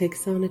project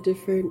takes on a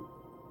different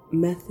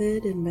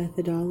method and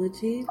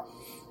methodology.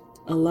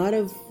 A lot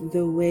of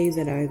the way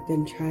that I've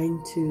been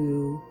trying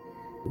to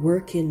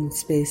work in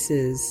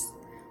spaces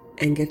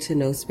and get to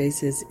know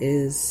spaces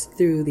is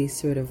through these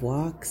sort of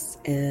walks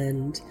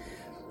and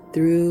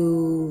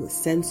through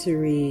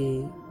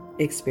sensory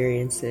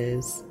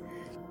experiences.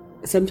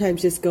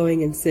 Sometimes just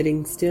going and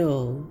sitting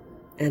still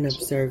and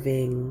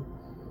observing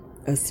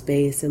a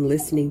space and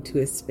listening to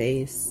a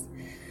space.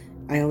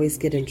 I always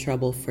get in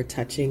trouble for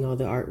touching all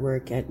the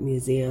artwork at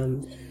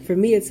museums. For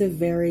me, it's a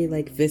very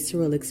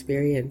visceral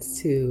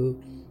experience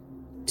to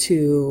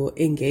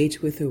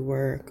engage with a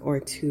work or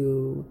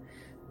to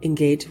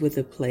engage with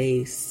a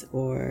place,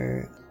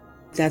 or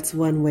that's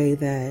one way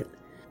that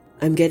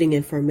I'm getting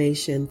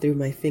information through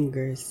my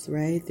fingers,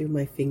 right? Through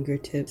my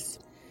fingertips,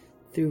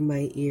 through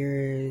my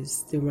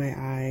ears, through my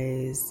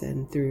eyes,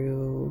 and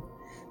through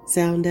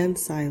sound and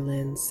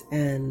silence.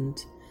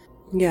 And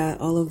yeah,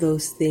 all of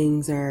those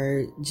things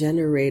are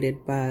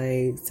generated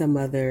by some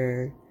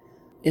other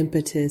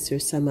impetus or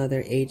some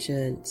other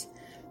agent.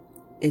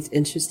 It's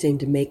interesting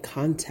to make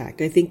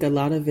contact. I think a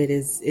lot of it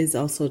is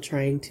also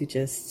trying to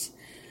just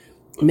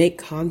make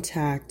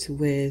contact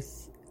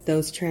with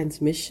those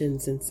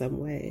transmissions in some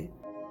way.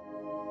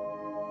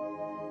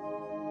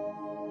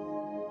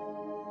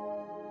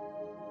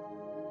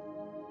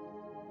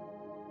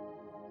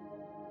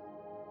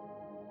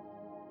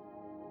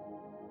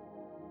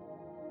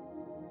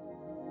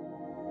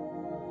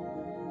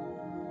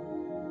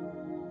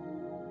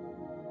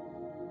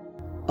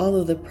 All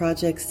of the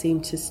projects seem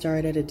to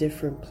start at a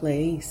different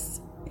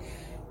place.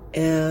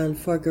 And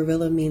for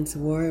Guerrilla Means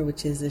War,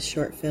 which is a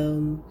short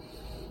film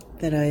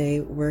that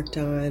I worked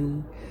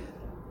on,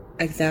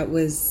 that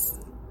was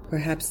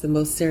perhaps the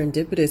most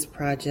serendipitous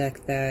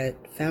project that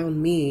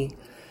found me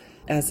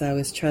as I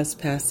was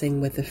trespassing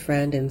with a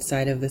friend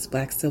inside of this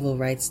Black Civil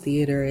Rights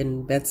Theater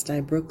in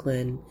Bed-Stuy,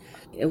 Brooklyn.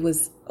 It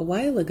was a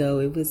while ago.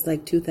 It was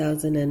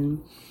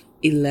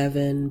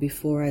 2011,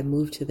 before I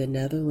moved to the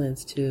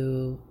Netherlands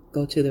to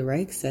go to the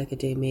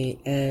Rijksakademie,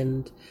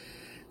 and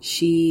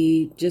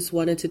she just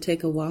wanted to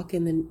take a walk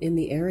in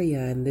the area,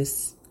 and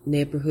this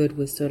neighborhood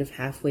was sort of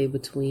halfway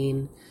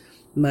between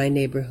my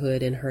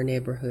neighborhood and her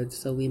neighborhood,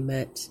 so we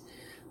met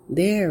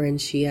there,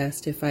 and she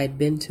asked if I'd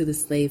been to the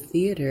Slave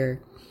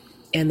Theater,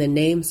 and the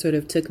name sort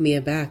of took me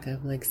aback.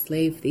 I'm like,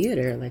 Slave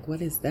Theater?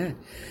 What is that?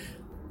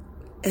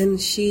 And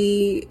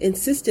she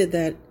insisted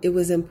that it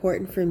was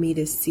important for me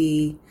to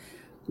see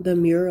the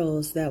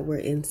murals that were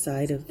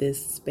inside of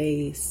this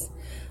space.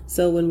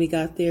 So when we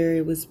got there,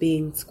 it was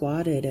being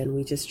squatted, and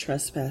we just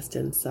trespassed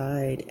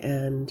inside,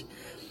 and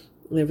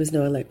there was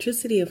no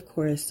electricity, of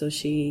course, so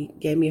she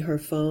gave me her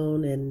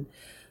phone, and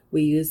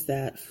we used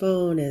that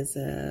phone as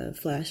a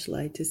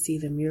flashlight to see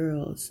the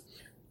murals.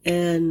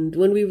 And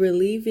when we were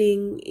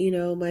leaving,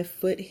 my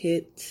foot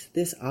hit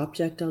this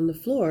object on the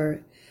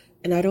floor,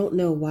 and I don't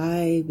know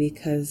why,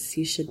 because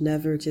you should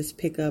never just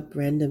pick up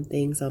random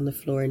things on the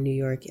floor in New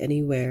York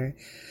anywhere,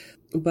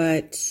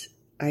 but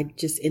I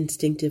just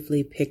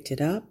instinctively picked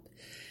it up.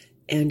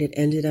 And it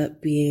ended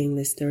up being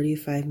this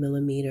 35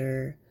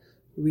 millimeter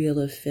reel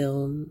of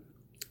film.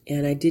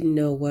 And I didn't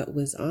know what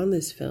was on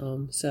this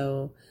film.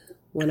 So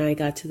when I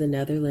got to the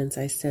Netherlands,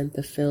 I sent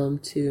the film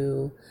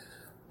to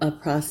a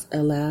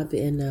lab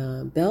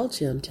in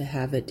Belgium to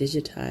have it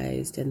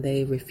digitized, and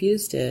they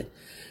refused it.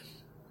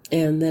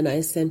 And then I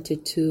sent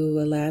it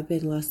to a lab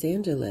in Los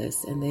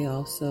Angeles, and they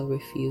also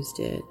refused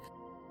it.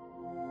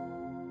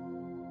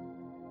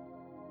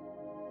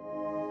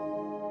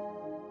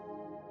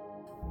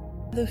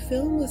 The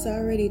film was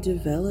already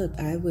developed.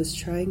 I was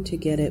trying to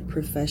get it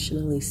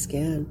professionally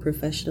scanned,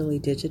 professionally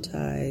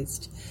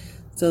digitized,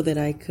 so that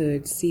I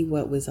could see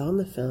what was on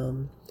the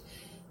film.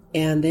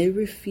 And they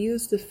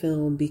refused the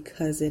film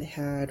because it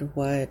had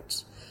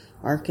what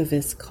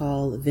archivists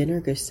call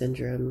vinegar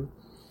syndrome,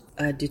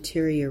 a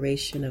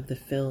deterioration of the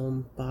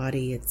film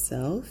body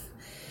itself.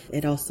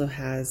 It also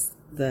has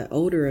the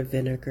odor of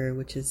vinegar,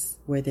 which is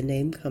where the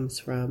name comes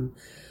from.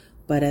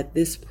 But at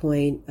this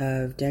point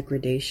of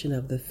degradation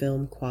of the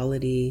film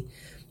quality,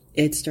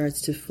 it starts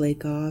to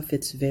flake off.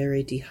 It's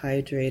very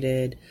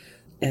dehydrated.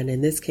 And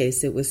in this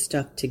case, it was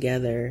stuck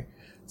together.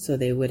 So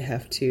they would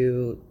have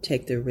to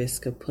take the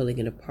risk of pulling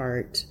it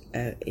apart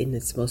in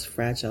its most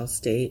fragile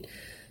state.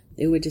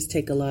 It would just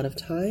take a lot of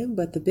time.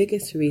 But the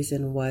biggest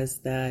reason was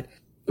that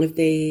if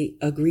they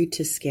agreed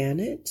to scan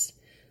it,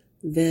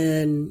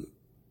 then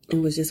it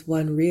was just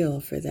one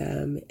reel for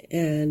them.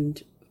 And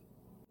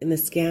in the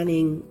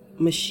scanning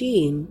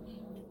machine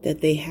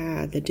that they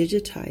had, the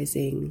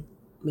digitizing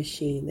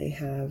machine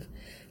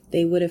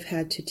they would have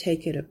had to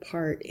take it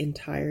apart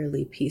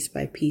entirely, piece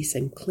by piece,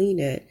 and clean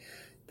it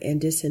and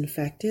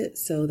disinfect it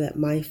so that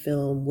my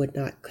film would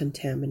not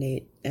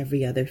contaminate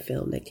every other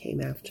film that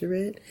came after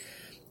it.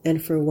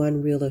 And for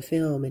one reel of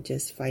film, it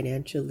just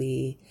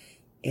financially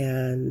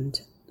and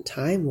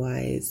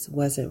time-wise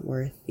wasn't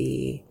worth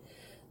the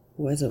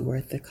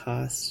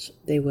cost.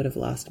 They would have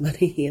lost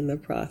money in the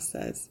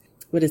process.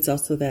 But it's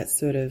also that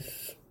sort of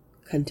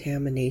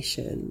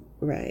contamination,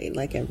 right?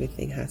 Like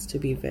everything has to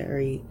be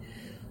very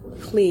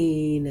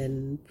clean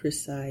and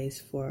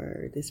precise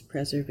for this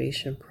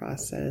preservation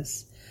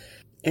process.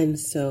 And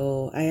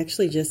so I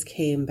actually just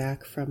came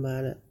back from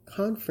a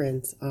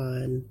conference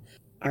on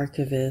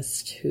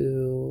archivists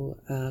who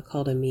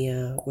called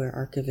EMEA, where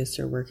archivists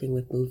are working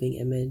with moving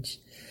image.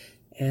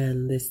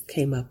 And this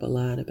came up a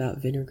lot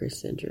about vinegar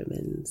syndrome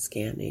and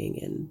scanning.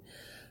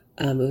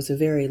 And it was a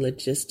very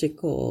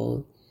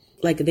logistical,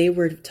 like they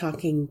were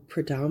talking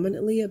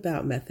predominantly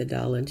about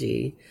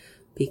methodology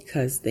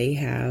because they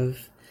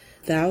have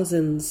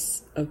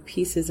thousands of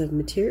pieces of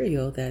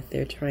material that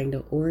they're trying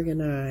to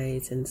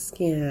organize and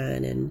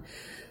scan and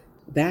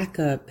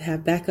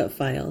have backup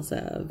files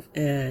of,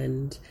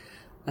 and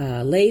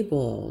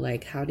label.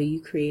 Like, how do you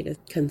create a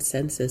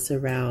consensus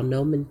around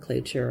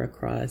nomenclature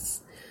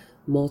across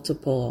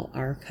multiple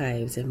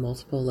archives and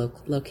multiple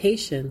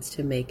locations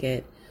to make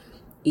it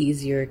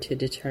easier to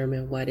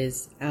determine what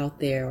is out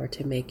there or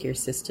to make your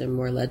system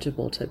more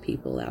legible to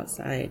people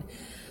outside?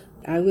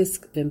 I was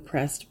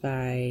impressed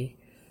by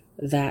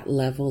that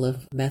level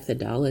of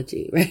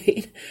methodology,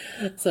 right?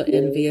 So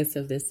envious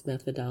of this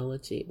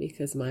methodology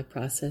because my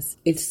process,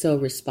 it's so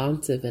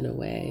responsive in a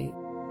way.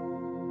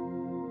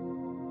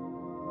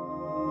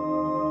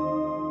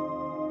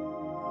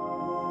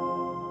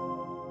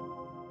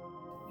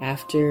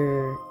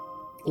 After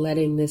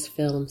letting this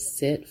film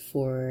sit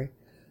for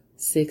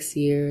 6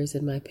 years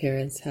in my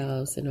parents'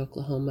 house in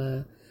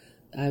Oklahoma,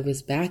 I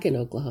was back in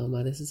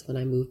Oklahoma. This is when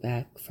I moved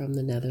back from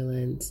the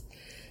Netherlands.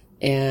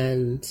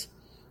 And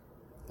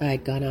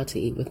I'd gone out to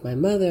eat with my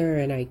mother,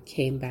 and I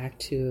came back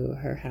to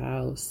her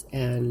house,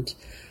 and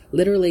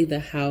literally the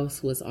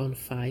house was on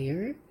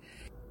fire.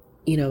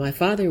 You know, my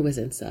father was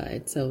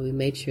inside, so we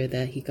made sure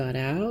that he got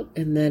out.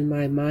 And then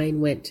my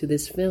mind went to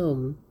this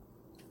film.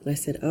 I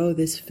said, oh,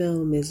 this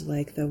film is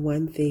like the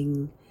one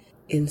thing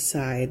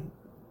inside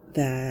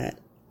that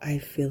I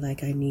feel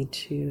like I need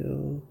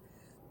to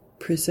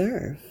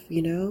preserve,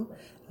 you know,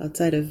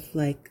 outside of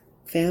like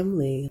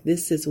family.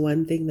 This is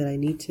one thing that I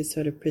need to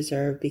sort of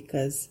preserve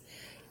because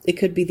it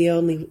could be the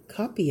only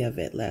copy of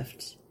it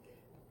left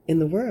in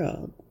the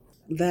world.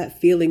 That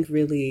feeling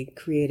really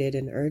created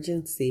an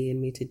urgency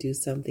in me to do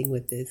something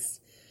with this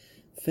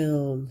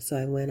film. So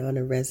I went on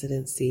a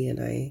residency, and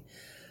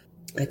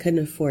I couldn't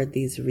afford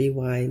these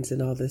rewinds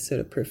and all the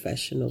sort of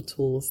professional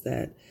tools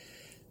that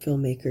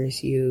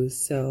filmmakers use.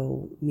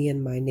 So me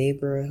and my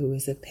neighbor, who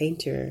was a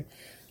painter,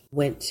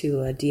 went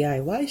to a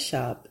DIY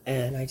shop,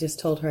 and I just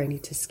told her I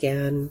need to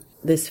scan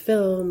this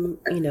film,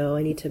 you know,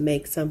 I need to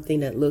make something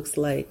that looks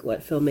like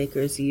what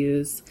filmmakers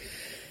use.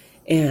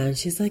 And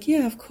she's like,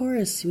 yeah, of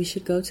course, we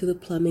should go to the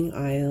plumbing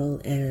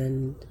aisle,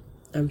 and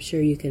I'm sure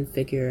you can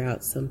figure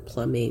out some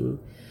plumbing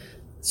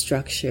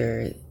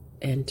structure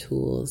and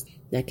tools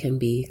that can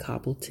be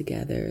cobbled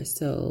together.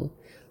 So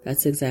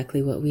that's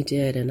exactly what we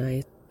did. And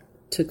I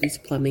took these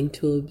plumbing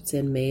tubes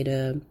and made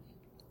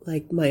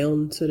my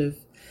own sort of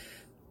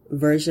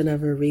version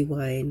of a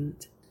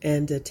rewind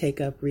and a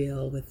take-up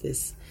reel with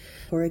this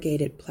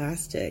corrugated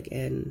plastic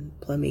and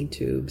plumbing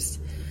tubes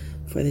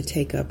for the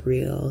take-up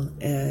reel.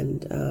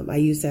 And I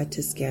used that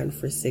to scan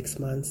for 6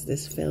 months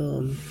this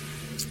film,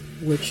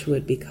 which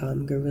would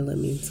become Guerrilla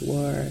Means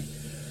War.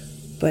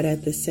 But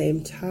at the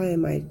same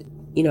time, I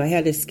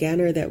had a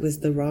scanner that was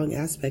the wrong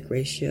aspect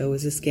ratio. It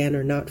was a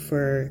scanner not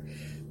for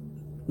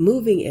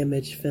moving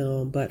image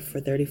film, but for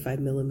 35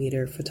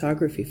 millimeter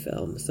photography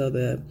film. So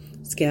the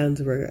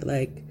scans were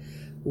like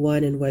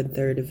 1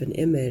 1/3 of an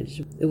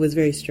image. It was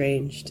very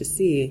strange to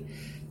see.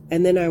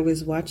 And then I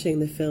was watching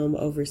the film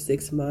over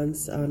 6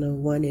 months on a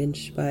 1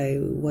 inch by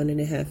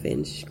 1.5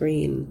 inch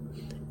screen.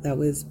 That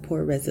was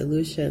poor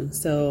resolution.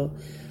 So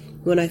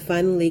when I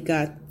finally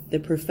got the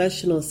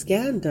professional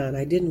scan done,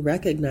 I didn't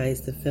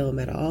recognize the film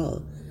at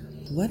all.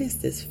 What is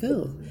this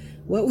film?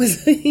 What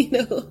was,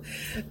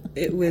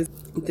 it was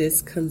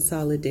this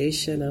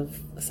consolidation of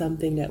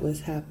something that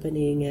was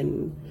happening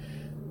in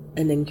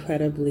an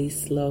incredibly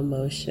slow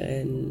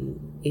motion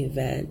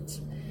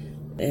event,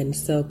 and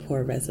so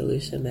poor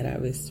resolution that I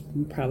was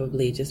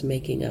probably just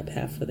making up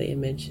half of the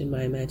image in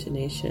my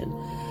imagination.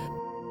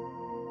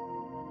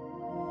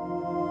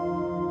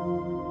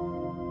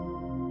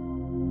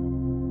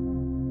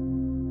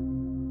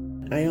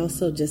 I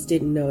also just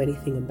didn't know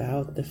anything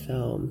about the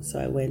film, so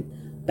I went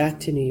back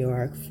to New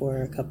York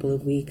for a couple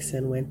of weeks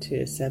and went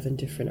to 7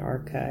 different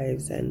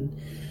archives and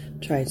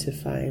tried to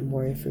find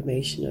more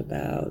information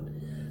about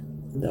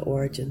the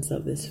origins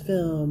of this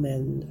film.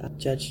 And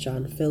Judge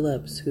John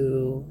Phillips,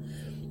 who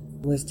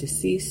was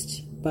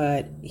deceased,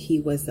 but he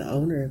was the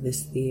owner of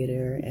this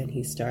theater, and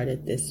he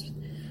started this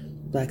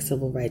Black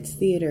Civil Rights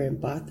Theater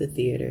and bought the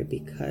theater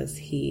because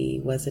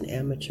he was an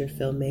amateur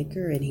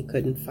filmmaker and he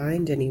couldn't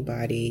find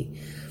anybody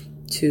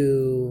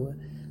to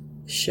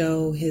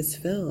show his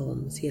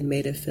films. He had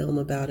made a film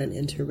about an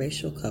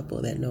interracial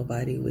couple that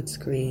nobody would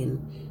screen.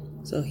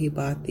 So he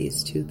bought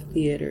these 2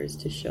 theaters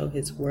to show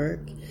his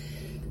work.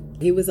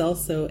 He was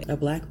also a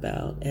black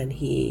belt, and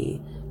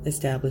he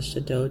established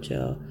a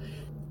dojo.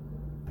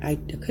 I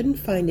couldn't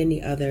find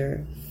any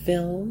other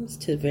films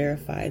to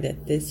verify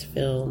that this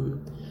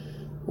film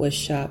was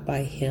shot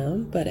by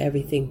him, but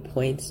everything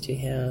points to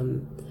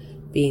him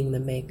being the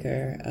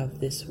maker of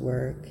this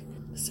work.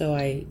 So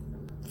I,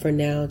 for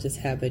now, just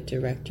have a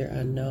director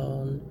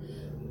unknown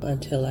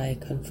until I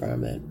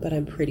confirm it. But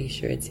I'm pretty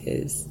sure it's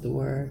his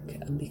work,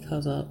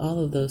 because all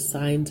of those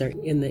signs are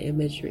in the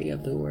imagery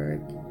of the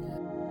work.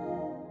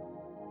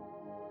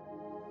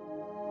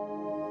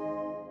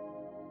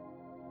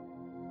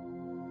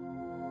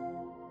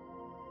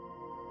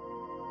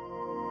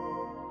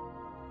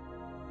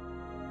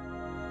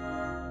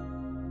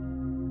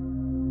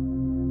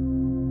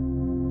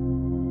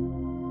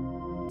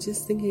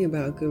 Just thinking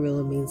about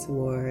Gorilla Means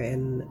War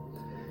and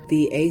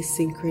the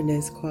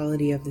asynchronous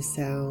quality of the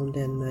sound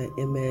and the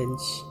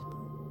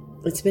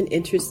image, it's been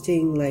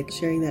interesting, like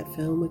sharing that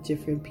film with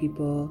different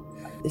people,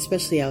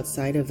 especially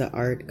outside of the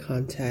art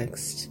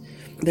context.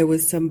 There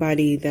was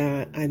somebody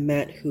that I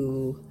met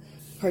who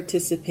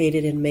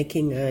participated in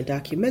making a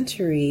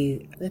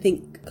documentary, I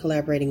think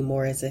collaborating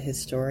more as a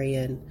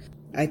historian.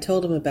 I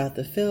told him about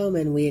the film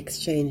and we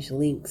exchanged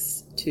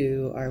links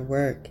to our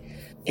work.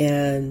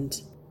 And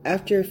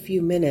after a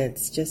few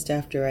minutes, just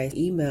after I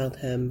emailed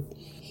him,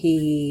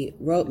 he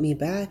wrote me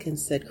back and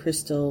said,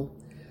 "Crystal,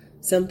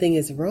 something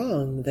is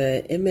wrong.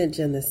 The image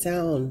and the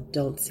sound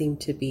don't seem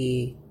to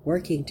be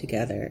working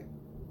together."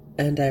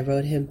 And I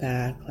wrote him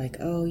back like,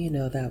 "Oh,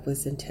 that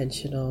was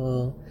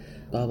intentional,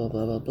 blah, blah,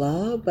 blah, blah,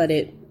 blah." But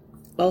it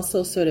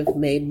also sort of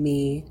made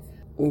me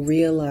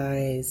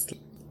realize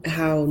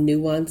how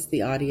nuanced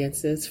the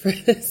audience is for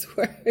this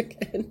work.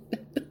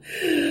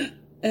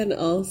 And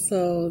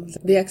also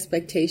the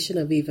expectation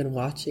of even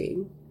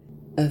watching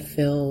a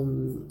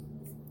film,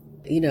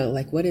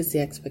 like what is the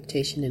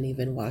expectation in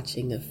even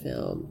watching a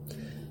film?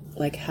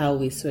 Like how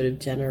we sort of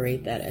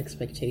generate that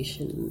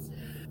expectation.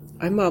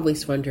 I'm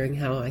always wondering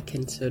how I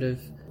can sort of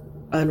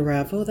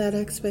unravel that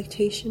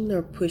expectation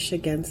or push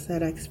against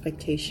that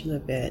expectation a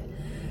bit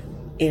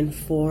in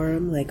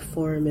form. Like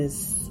form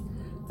is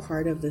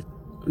part of the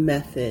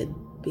method,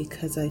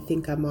 because I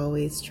think I'm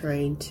always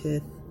trying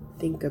to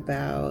think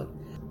about,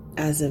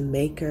 as a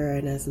maker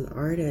and as an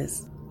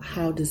artist,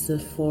 how does the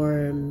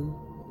form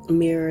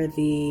mirror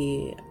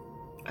the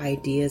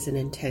ideas and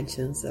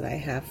intentions that I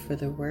have for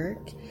the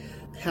work?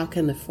 How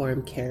can the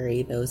form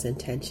carry those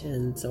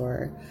intentions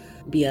or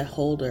be a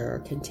holder or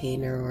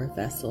container or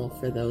vessel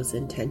for those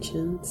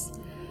intentions?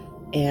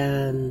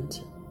 And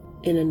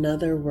in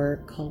another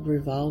work called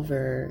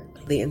Revolver,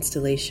 the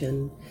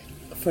installation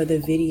for the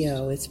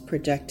video is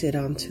projected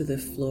onto the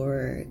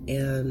floor,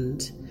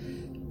 and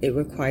it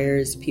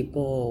requires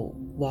people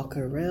walk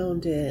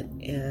around it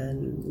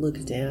and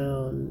look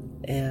down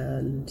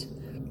and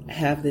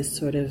have this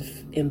sort of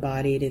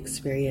embodied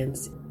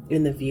experience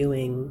in the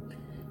viewing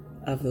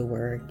of the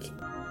work.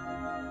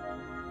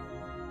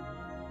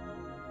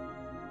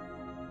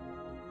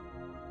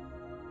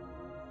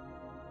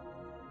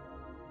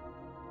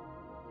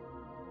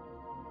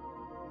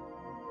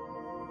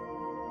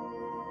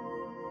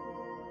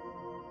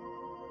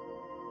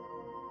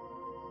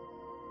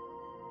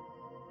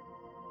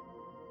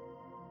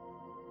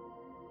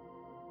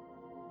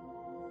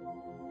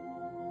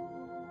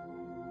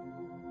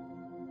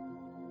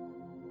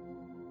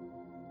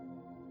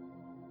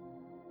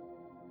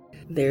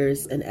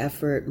 There's an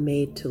effort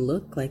made to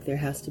look, like there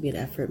has to be an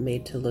effort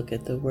made to look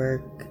at the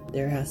work.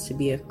 There has to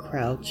be a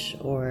crouch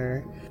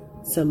or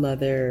some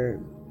other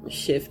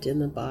shift in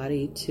the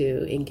body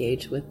to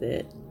engage with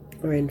it.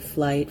 Or in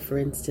flight, for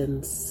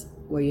instance,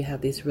 where you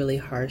have these really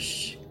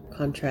harsh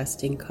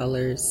contrasting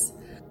colors.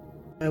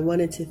 I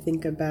wanted to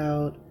think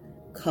about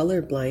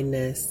color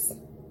blindness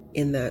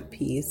in that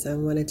piece. I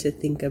wanted to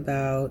think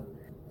about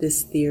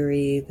this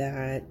theory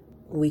that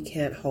we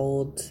can't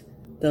hold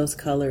those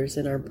colors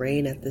in our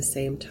brain at the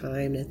same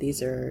time, that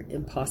these are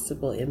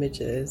impossible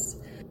images,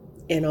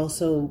 and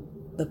also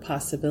the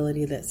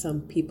possibility that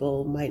some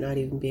people might not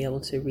even be able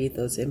to read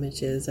those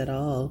images at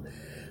all.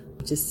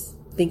 Just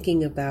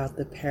thinking about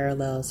the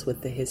parallels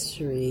with the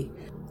history,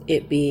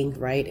 it being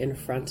right in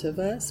front of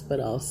us, but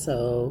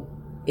also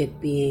it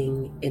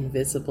being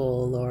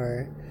invisible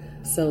or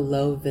so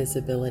low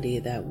visibility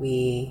that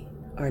we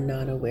are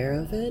not aware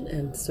of it,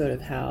 and sort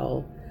of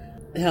how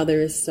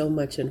there is so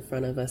much in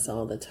front of us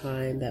all the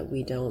time that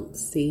we don't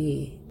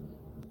see.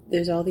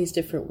 There's all these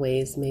different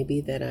ways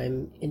maybe that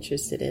I'm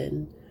interested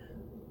in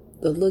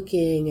the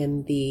looking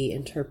and the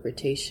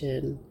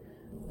interpretation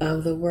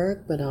of the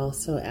work, but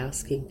also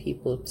asking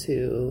people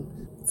to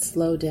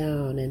slow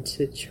down and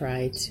to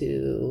try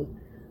to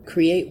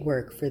create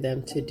work for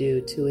them to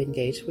do to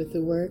engage with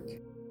the work.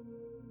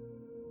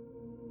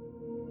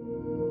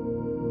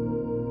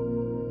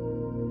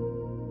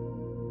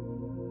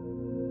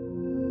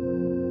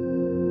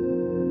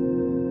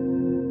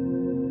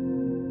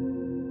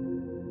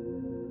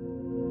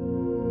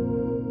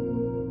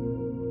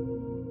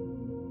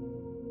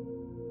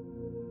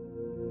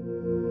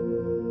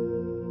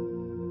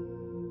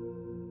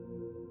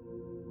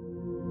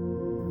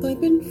 I've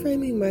been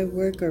framing my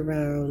work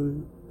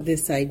around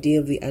this idea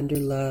of the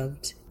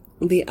underloved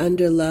the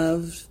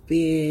underloved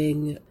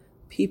being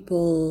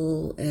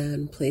people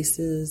and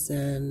places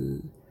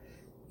and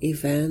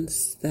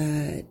events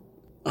that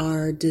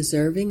are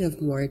deserving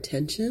of more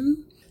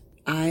attention.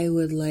 I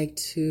would like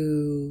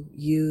to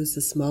use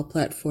the small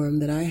platform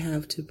that I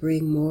have to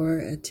bring more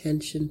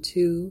attention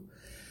to.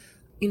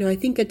 I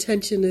think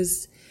attention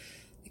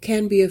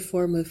can be a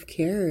form of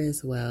care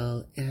as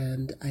well.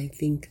 And I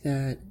think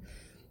that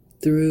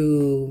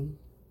through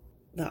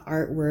the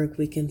artwork,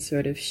 we can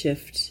sort of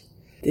shift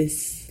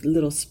this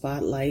little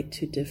spotlight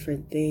to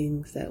different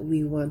things that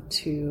we want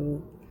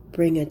to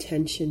bring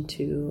attention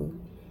to.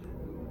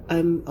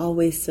 I'm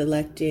always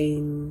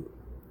selecting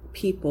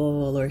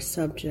people or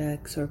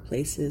subjects or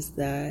places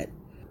that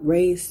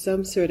raise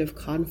some sort of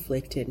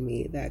conflict in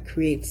me, that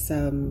creates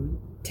some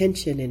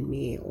tension in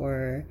me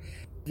or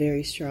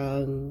very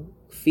strong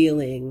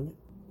feeling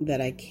that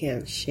I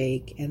can't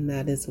shake. And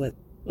that is what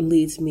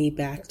leads me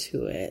back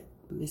to it.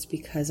 It's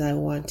because I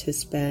want to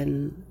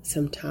spend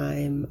some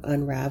time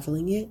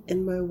unraveling it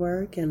in my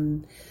work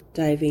and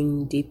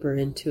diving deeper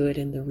into it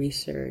in the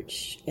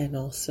research, and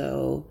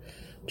also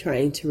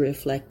trying to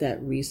reflect that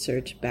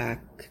research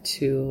back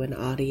to an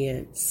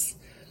audience.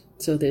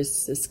 So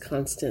there's this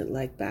constant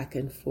back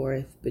and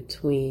forth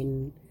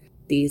between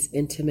these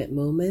intimate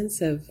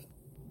moments of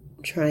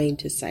trying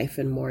to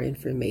siphon more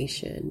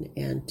information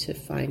and to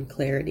find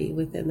clarity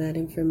within that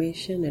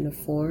information in a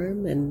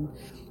form. And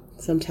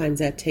sometimes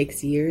that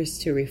takes years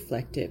to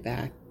reflect it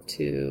back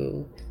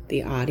to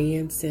the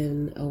audience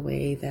in a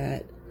way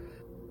that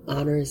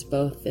honors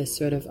both this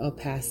sort of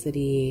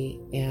opacity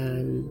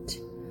and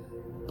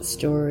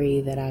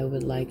story that I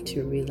would like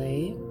to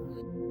relay.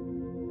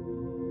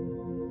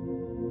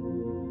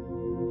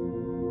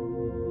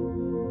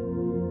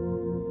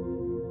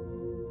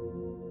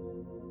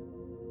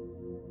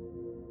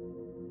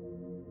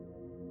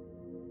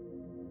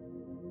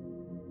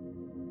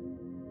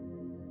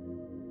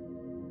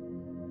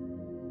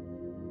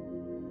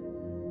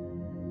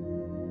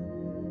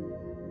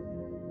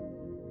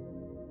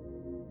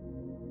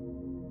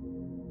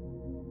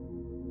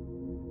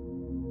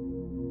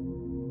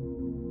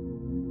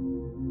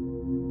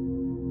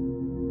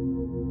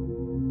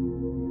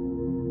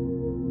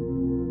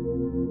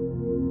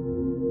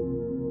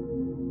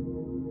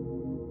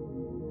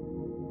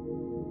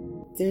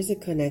 There's a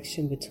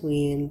connection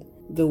between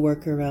the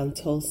work around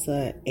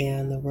Tulsa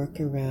and the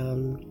work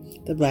around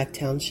the Black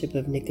township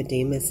of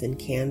Nicodemus in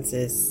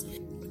Kansas.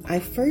 I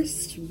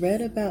first read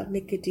about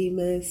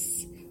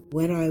Nicodemus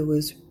when I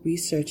was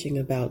researching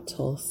about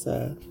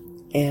Tulsa,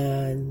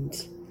 and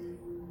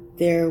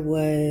there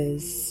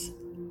was,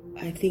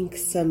 I think,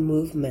 some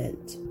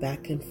movement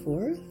back and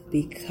forth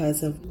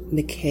because of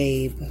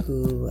McCabe,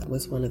 who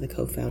was one of the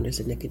co-founders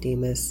of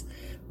Nicodemus,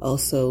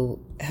 also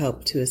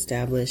helped to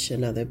establish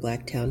another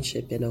Black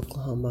township in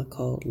Oklahoma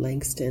called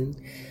Langston.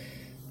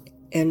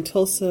 And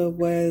Tulsa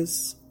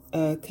was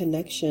a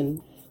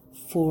connection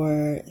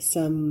for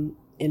some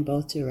in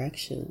both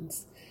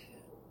directions.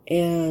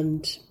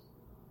 And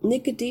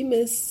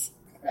Nicodemus,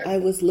 I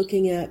was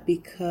looking at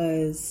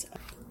because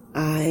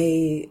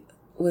I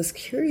was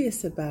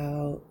curious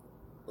about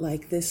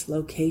this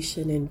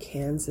location in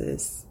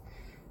Kansas.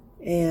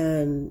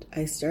 And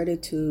I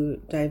started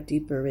to dive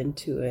deeper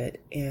into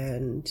it,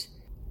 and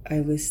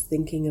I was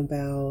thinking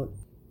about,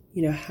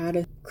 how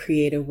to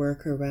create a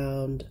work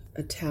around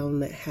a town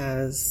that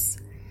has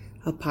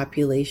a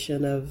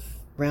population of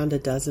around a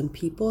dozen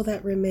people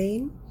that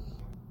remain.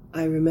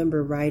 I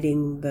remember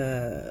writing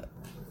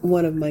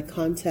one of my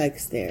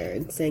contacts there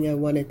and saying I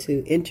wanted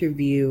to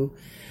interview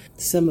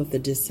some of the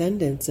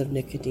descendants of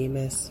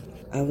Nicodemus.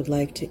 I would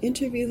like to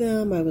interview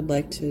them. I would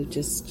like to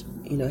just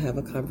have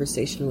a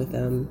conversation with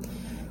them.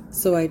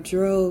 So I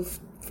drove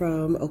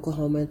from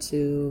Oklahoma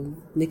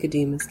to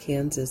Nicodemus,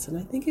 Kansas, and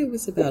I think it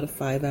was about a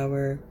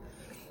 5-hour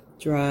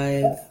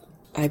drive.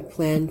 I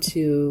planned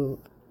to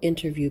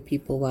interview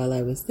people while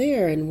I was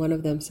there, and one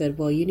of them said,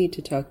 well, you need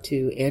to talk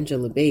to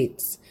Angela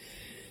Bates.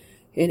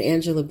 And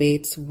Angela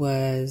Bates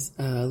was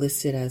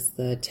listed as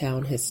the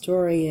town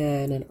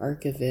historian and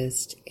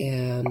archivist,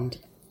 and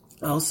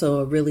also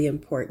a really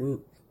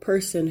important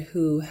person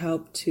who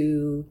helped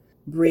to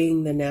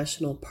bring the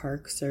National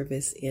Park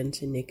Service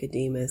into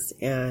Nicodemus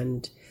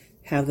and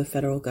have the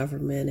federal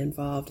government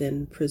involved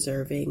in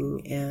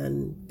preserving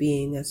and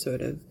being a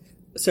sort of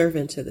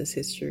servant to this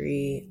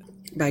history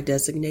by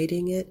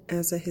designating it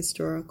as a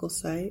historical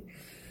site.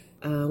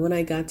 When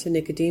I got to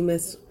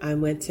Nicodemus, I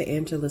went to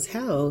Angela's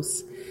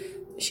house.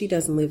 She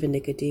doesn't live in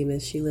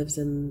Nicodemus. She lives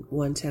in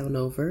one town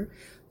over.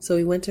 So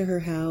we went to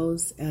her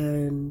house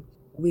and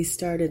we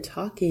started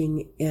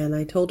talking, and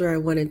I told her I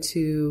wanted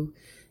to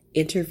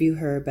interview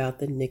her about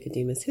the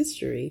Nicodemus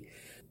history.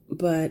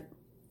 But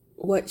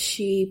what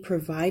she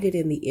provided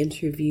in the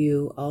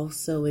interview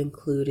also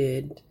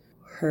included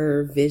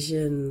her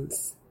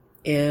visions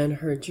and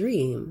her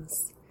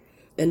dreams.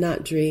 And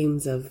not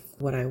dreams of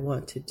what I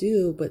want to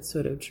do, but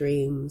sort of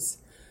dreams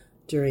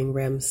during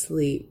REM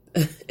sleep.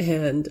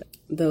 And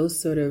those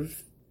sort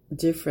of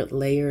different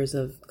layers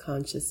of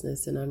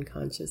consciousness and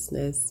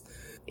unconsciousness,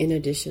 in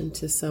addition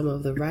to some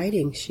of the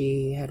writing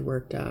she had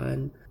worked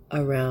on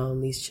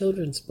around these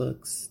children's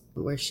books,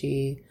 where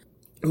she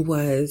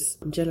was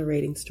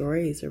generating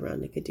stories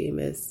around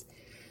Nicodemus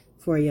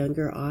for a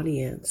younger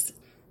audience,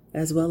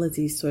 as well as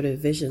these sort of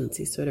visions,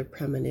 these sort of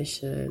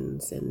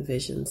premonitions and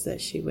visions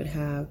that she would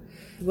have.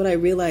 What I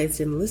realized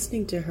in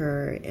listening to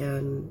her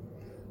and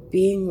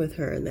being with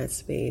her in that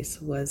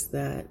space was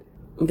that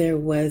there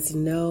was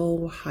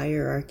no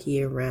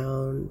hierarchy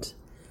around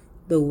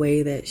the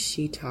way that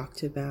she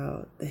talked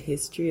about the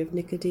history of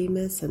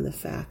Nicodemus and the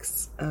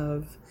facts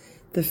of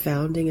the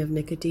founding of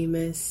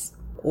Nicodemus,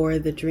 or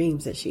the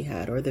dreams that she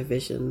had, or the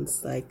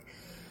visions. Like,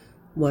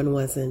 one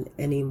wasn't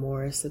any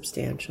more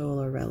substantial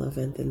or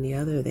relevant than the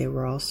other. They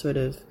were all sort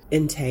of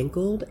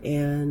entangled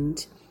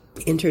and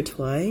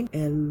intertwined,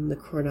 and the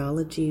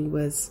chronology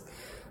was,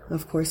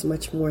 of course,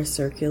 much more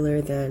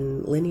circular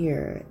than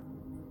linear.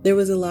 There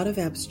was a lot of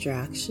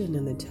abstraction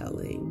in the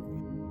telling.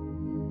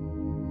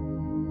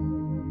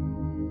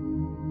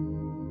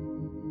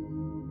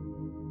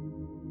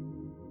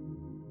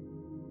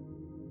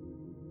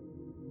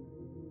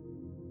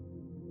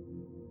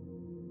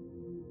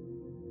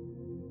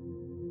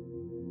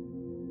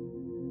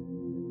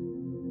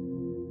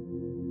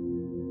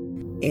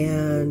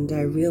 And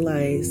I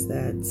realized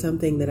that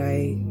something that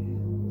I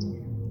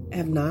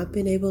have not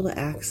been able to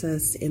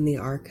access in the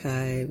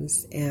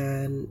archives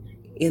and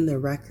in the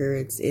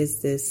records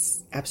is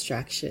this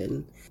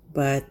abstraction.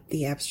 But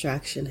the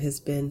abstraction has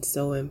been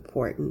so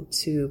important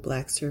to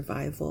Black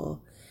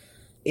survival.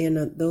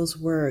 In those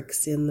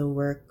works, in the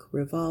work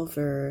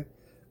Revolver,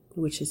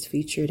 which is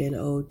featured in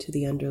Ode to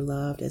the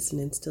Underloved as an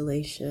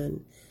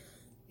installation,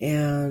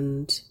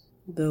 and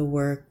the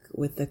work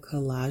with the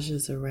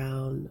collages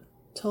around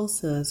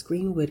Tulsa's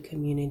Greenwood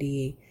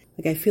community,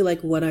 like, I feel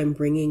like what I'm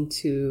bringing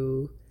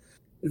to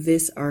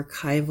this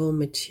archival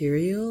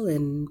material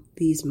and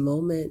these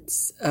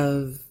moments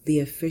of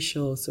the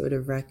official sort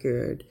of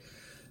record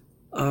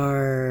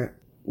are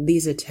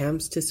these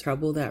attempts to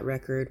trouble that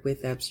record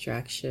with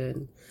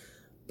abstraction,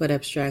 but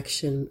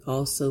abstraction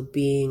also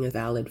being a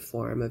valid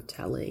form of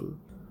telling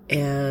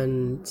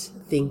and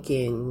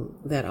thinking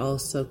that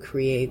also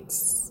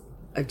creates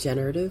a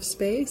generative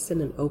space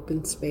and an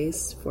open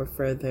space for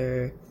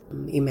further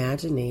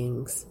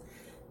imaginings.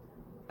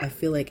 I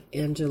feel like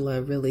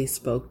Angela really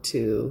spoke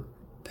to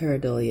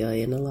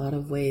pareidolia in a lot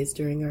of ways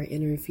during our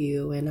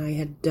interview, and I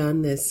had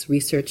done this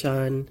research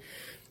on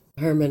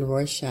Hermann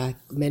Rorschach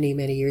many,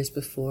 many years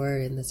before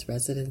in this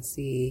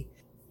residency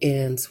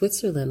in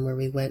Switzerland, where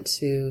we went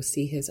to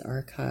see his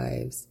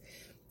archives,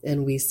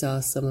 and we saw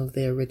some of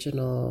the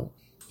original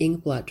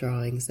inkblot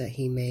drawings that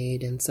he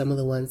made and some of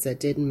the ones that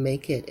didn't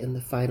make it in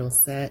the final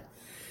set.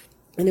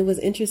 And it was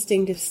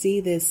interesting to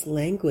see this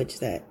language,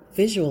 that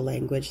visual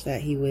language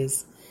that he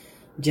was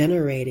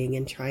generating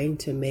and trying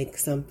to make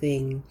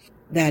something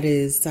that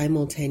is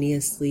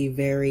simultaneously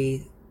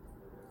very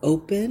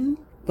open,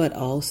 but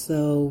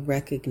also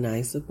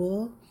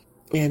recognizable.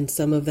 And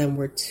some of them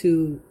were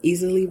too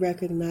easily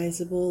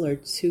recognizable or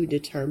too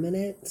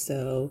determinate.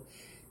 So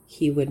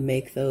he would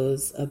make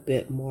those a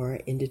bit more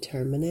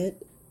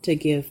indeterminate to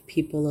give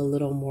people a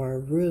little more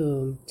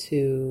room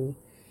to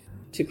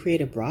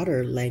create a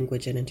broader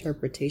language and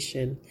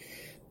interpretation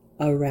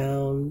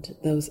around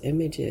those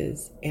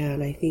images.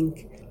 And I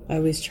think I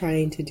was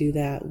trying to do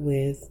that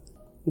with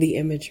the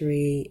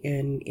imagery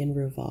in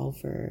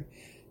Revolver,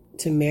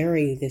 to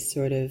marry this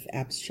sort of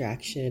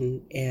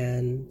abstraction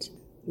and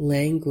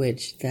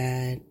language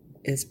that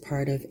is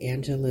part of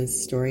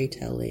Angela's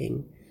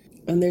storytelling.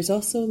 And there's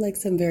also like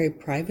some very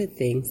private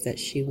things that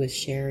she was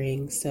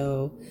sharing.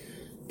 So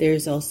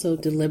there's also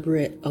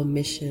deliberate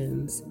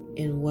omissions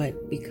in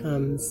what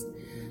becomes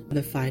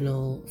the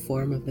final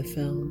form of the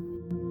film.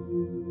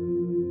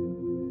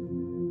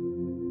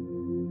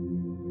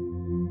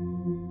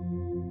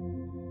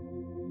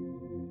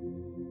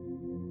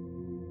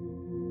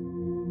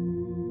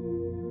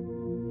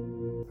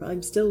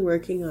 I'm still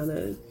working on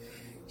a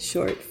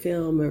short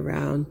film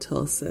around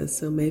Tulsa,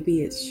 so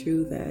maybe it's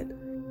true that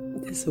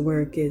this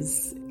work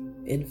is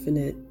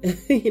infinite,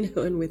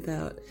 and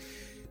without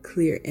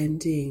clear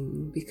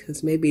ending,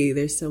 because maybe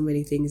there's so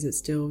many things that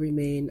still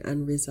remain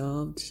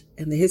unresolved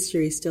and the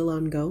history is still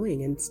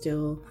ongoing and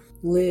still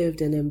lived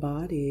and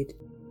embodied.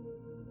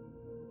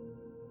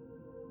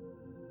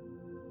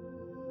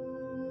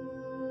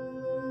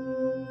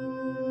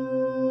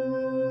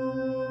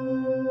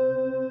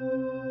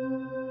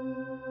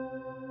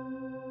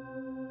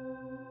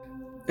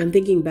 I'm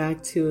thinking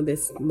back to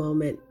this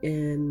moment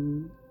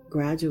in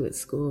graduate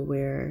school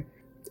where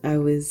I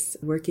was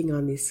working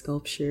on these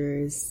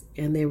sculptures,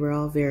 and they were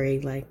all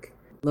very like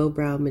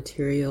lowbrow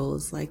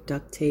materials like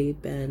duct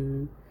tape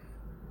and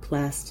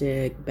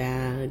plastic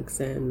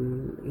bags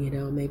and,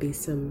 maybe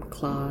some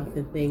cloth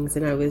and things.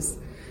 And I was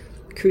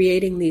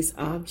creating these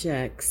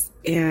objects,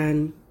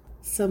 and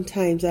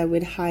sometimes I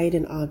would hide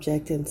an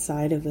object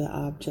inside of the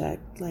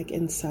object, like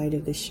inside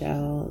of the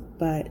shell.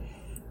 But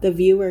the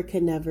viewer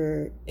could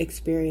never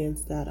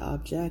experience that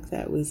object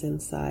that was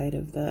inside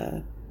of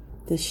the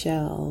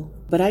shell.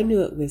 But I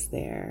knew it was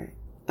there.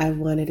 I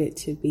wanted it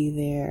to be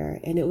there.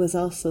 And it was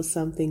also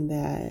something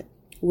that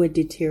would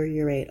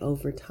deteriorate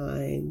over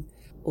time,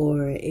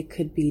 or it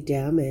could be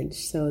damaged.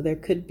 So there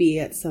could be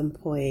at some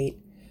point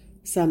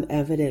some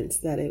evidence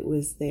that it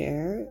was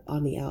there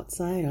on the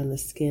outside, on the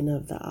skin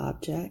of the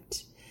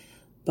object,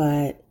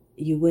 but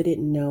you wouldn't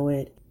know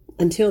it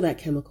until that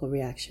chemical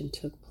reaction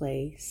took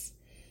place.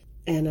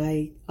 And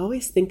I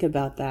always think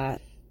about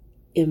that,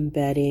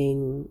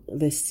 embedding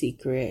the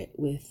secret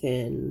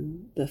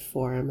within the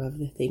form of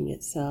the thing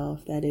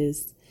itself. That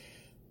is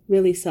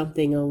really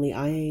something only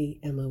I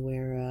am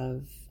aware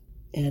of,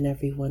 and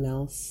everyone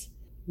else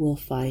will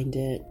find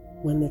it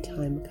when the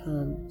time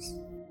comes.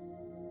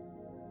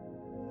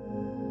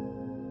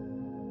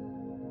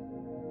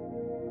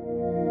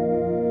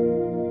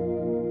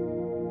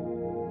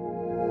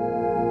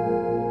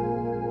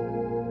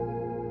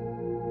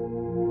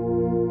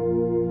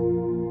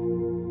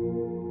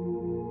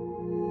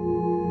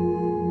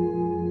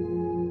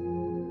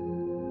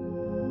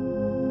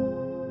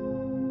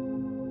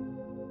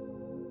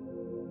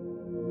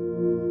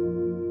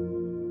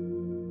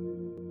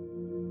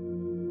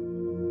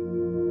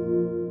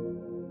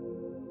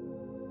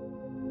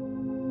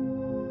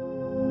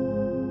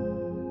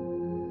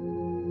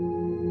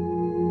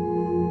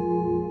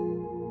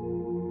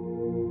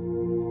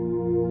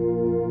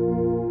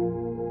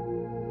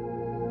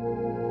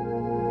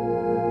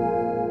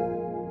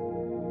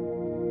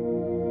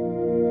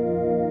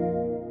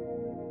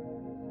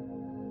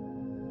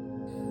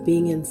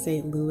 Being in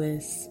St.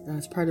 Louis,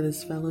 as part of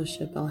this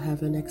fellowship, I'll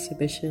have an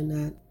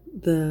exhibition at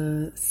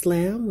the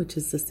SLAM, which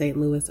is the St.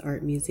 Louis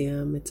Art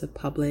Museum. It's a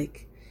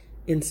public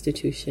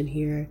institution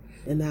here,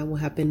 and that will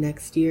happen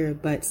next year.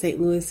 But St.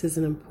 Louis is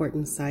an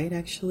important site,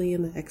 actually,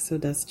 in the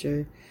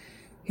exoduster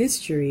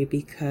history,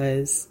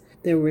 because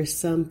there were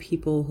some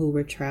people who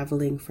were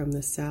traveling from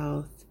the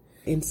south.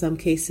 In some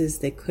cases,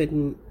 they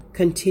couldn't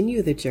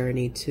continue the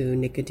journey to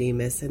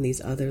Nicodemus and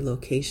these other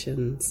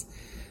locations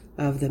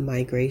of the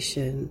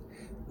migration,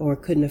 or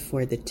couldn't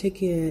afford the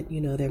ticket.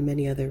 There are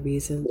many other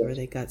reasons, or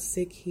they got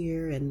sick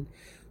here, and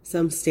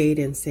some stayed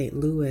in St.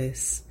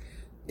 Louis,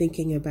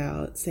 thinking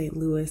about St.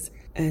 Louis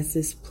as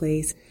this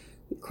place,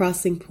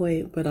 crossing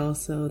point, but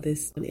also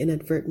this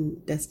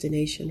inadvertent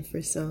destination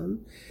for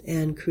some,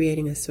 and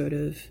creating a sort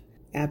of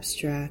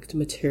abstract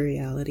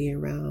materiality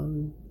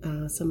around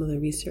some of the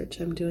research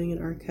I'm doing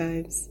in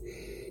archives,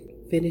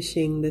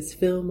 finishing this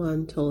film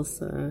on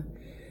Tulsa,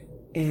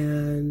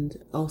 and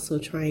also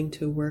trying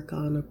to work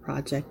on a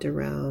project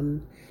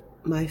around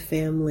my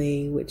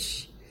family,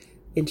 which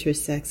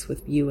intersects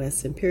with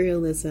U.S.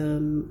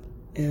 imperialism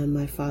and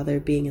my father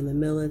being in the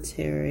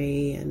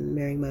military and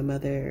marrying my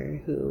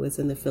mother, who was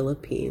in the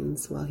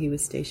Philippines while he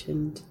was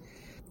stationed.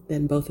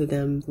 Then both of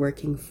them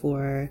working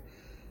for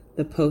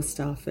the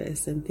post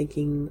office, and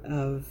thinking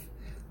of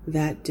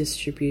that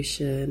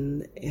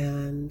distribution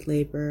and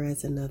labor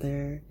as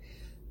another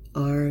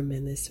arm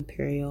in this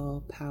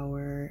imperial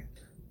power.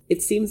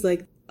 It seems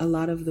like a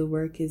lot of the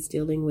work is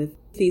dealing with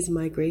these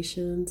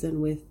migrations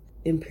and with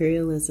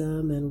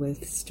imperialism and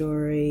with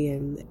story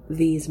and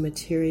these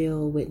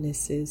material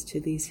witnesses to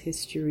these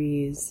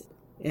histories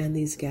and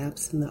these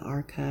gaps in the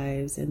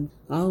archives, and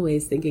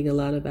always thinking a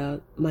lot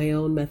about my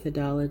own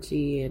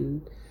methodology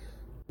and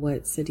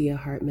what Saidiya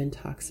Hartman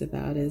talks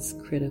about as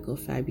critical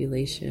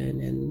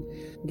fabulation, and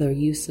the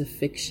use of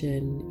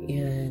fiction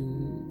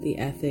in the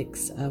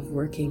ethics of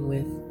working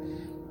with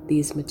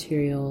these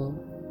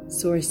material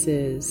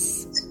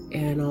sources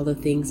and all the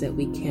things that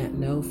we can't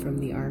know from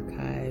the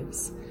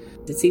archives.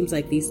 It seems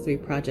like these three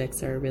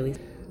projects are really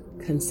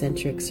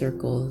concentric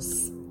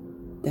circles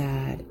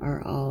that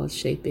are all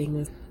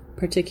shaping a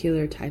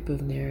particular type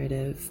of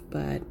narrative,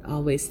 but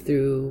always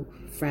through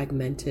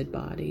fragmented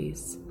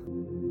bodies.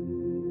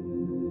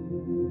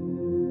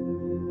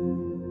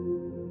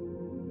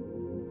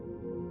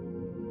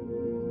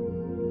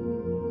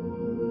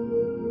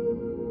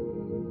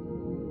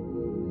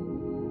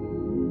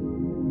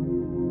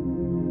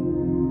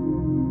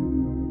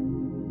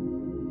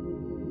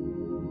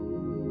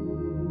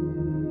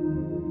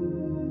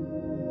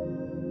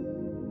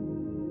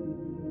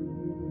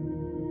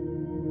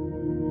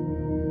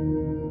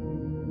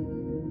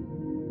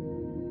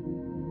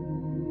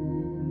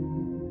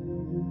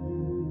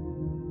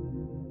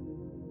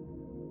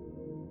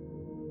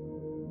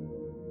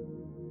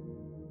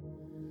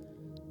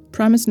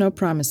 Promise No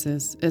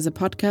Promises is a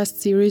podcast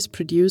series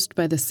produced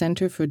by the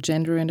Center for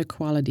Gender and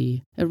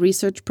Equality, a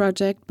research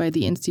project by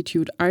the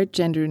Institute Art,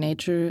 Gender,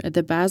 Nature at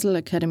the Basel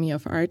Academy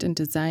of Art and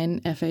Design,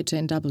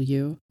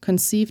 FHNW,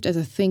 conceived as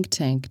a think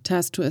tank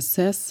tasked to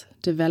assess,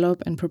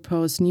 develop, and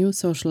propose new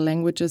social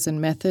languages and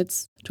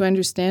methods to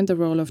understand the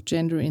role of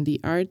gender in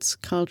the arts,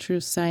 culture,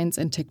 science,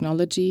 and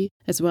technology,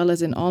 as well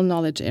as in all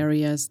knowledge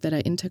areas that are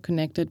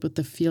interconnected with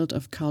the field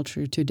of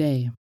culture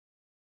today.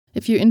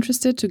 If you're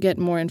interested to get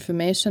more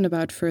information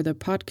about further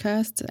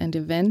podcasts and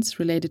events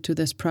related to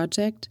this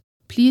project,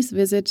 please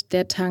visit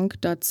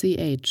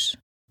dertank.ch.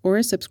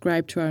 or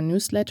subscribe to our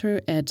newsletter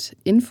at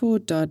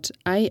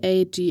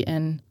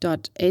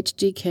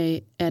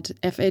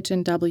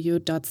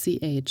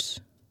info.iagn.hgk@fhnw.ch.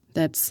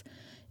 That's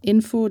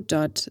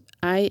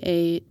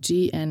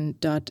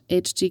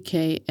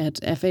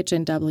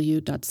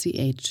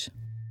info.iagn.hgk@fhnw.ch.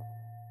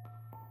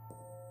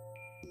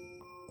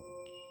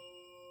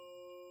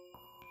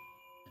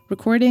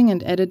 Recording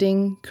and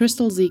editing,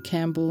 Crystal Z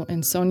Campbell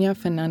and Sonia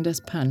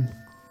Fernández Pan.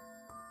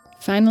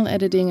 Final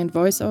editing and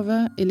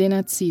voiceover,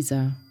 Elena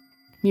Zieser.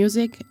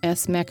 Music,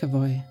 S.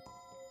 McAvoy.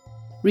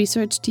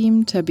 Research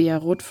team, Tabea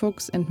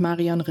Rothfuchs and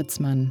Marion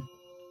Ritzmann.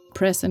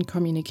 Press and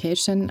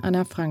communication,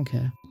 Anna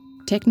Franke.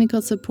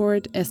 Technical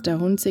support, Esther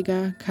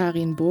Hunziger,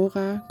 Karin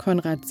Bohrer,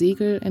 Konrad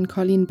Siegel and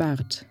Colin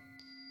Barth.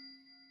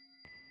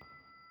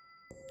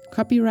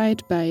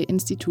 Copyright by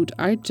Institut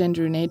Art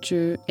Gender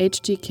Nature,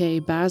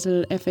 HGK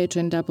Basel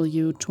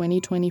FHNW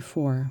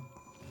 2024.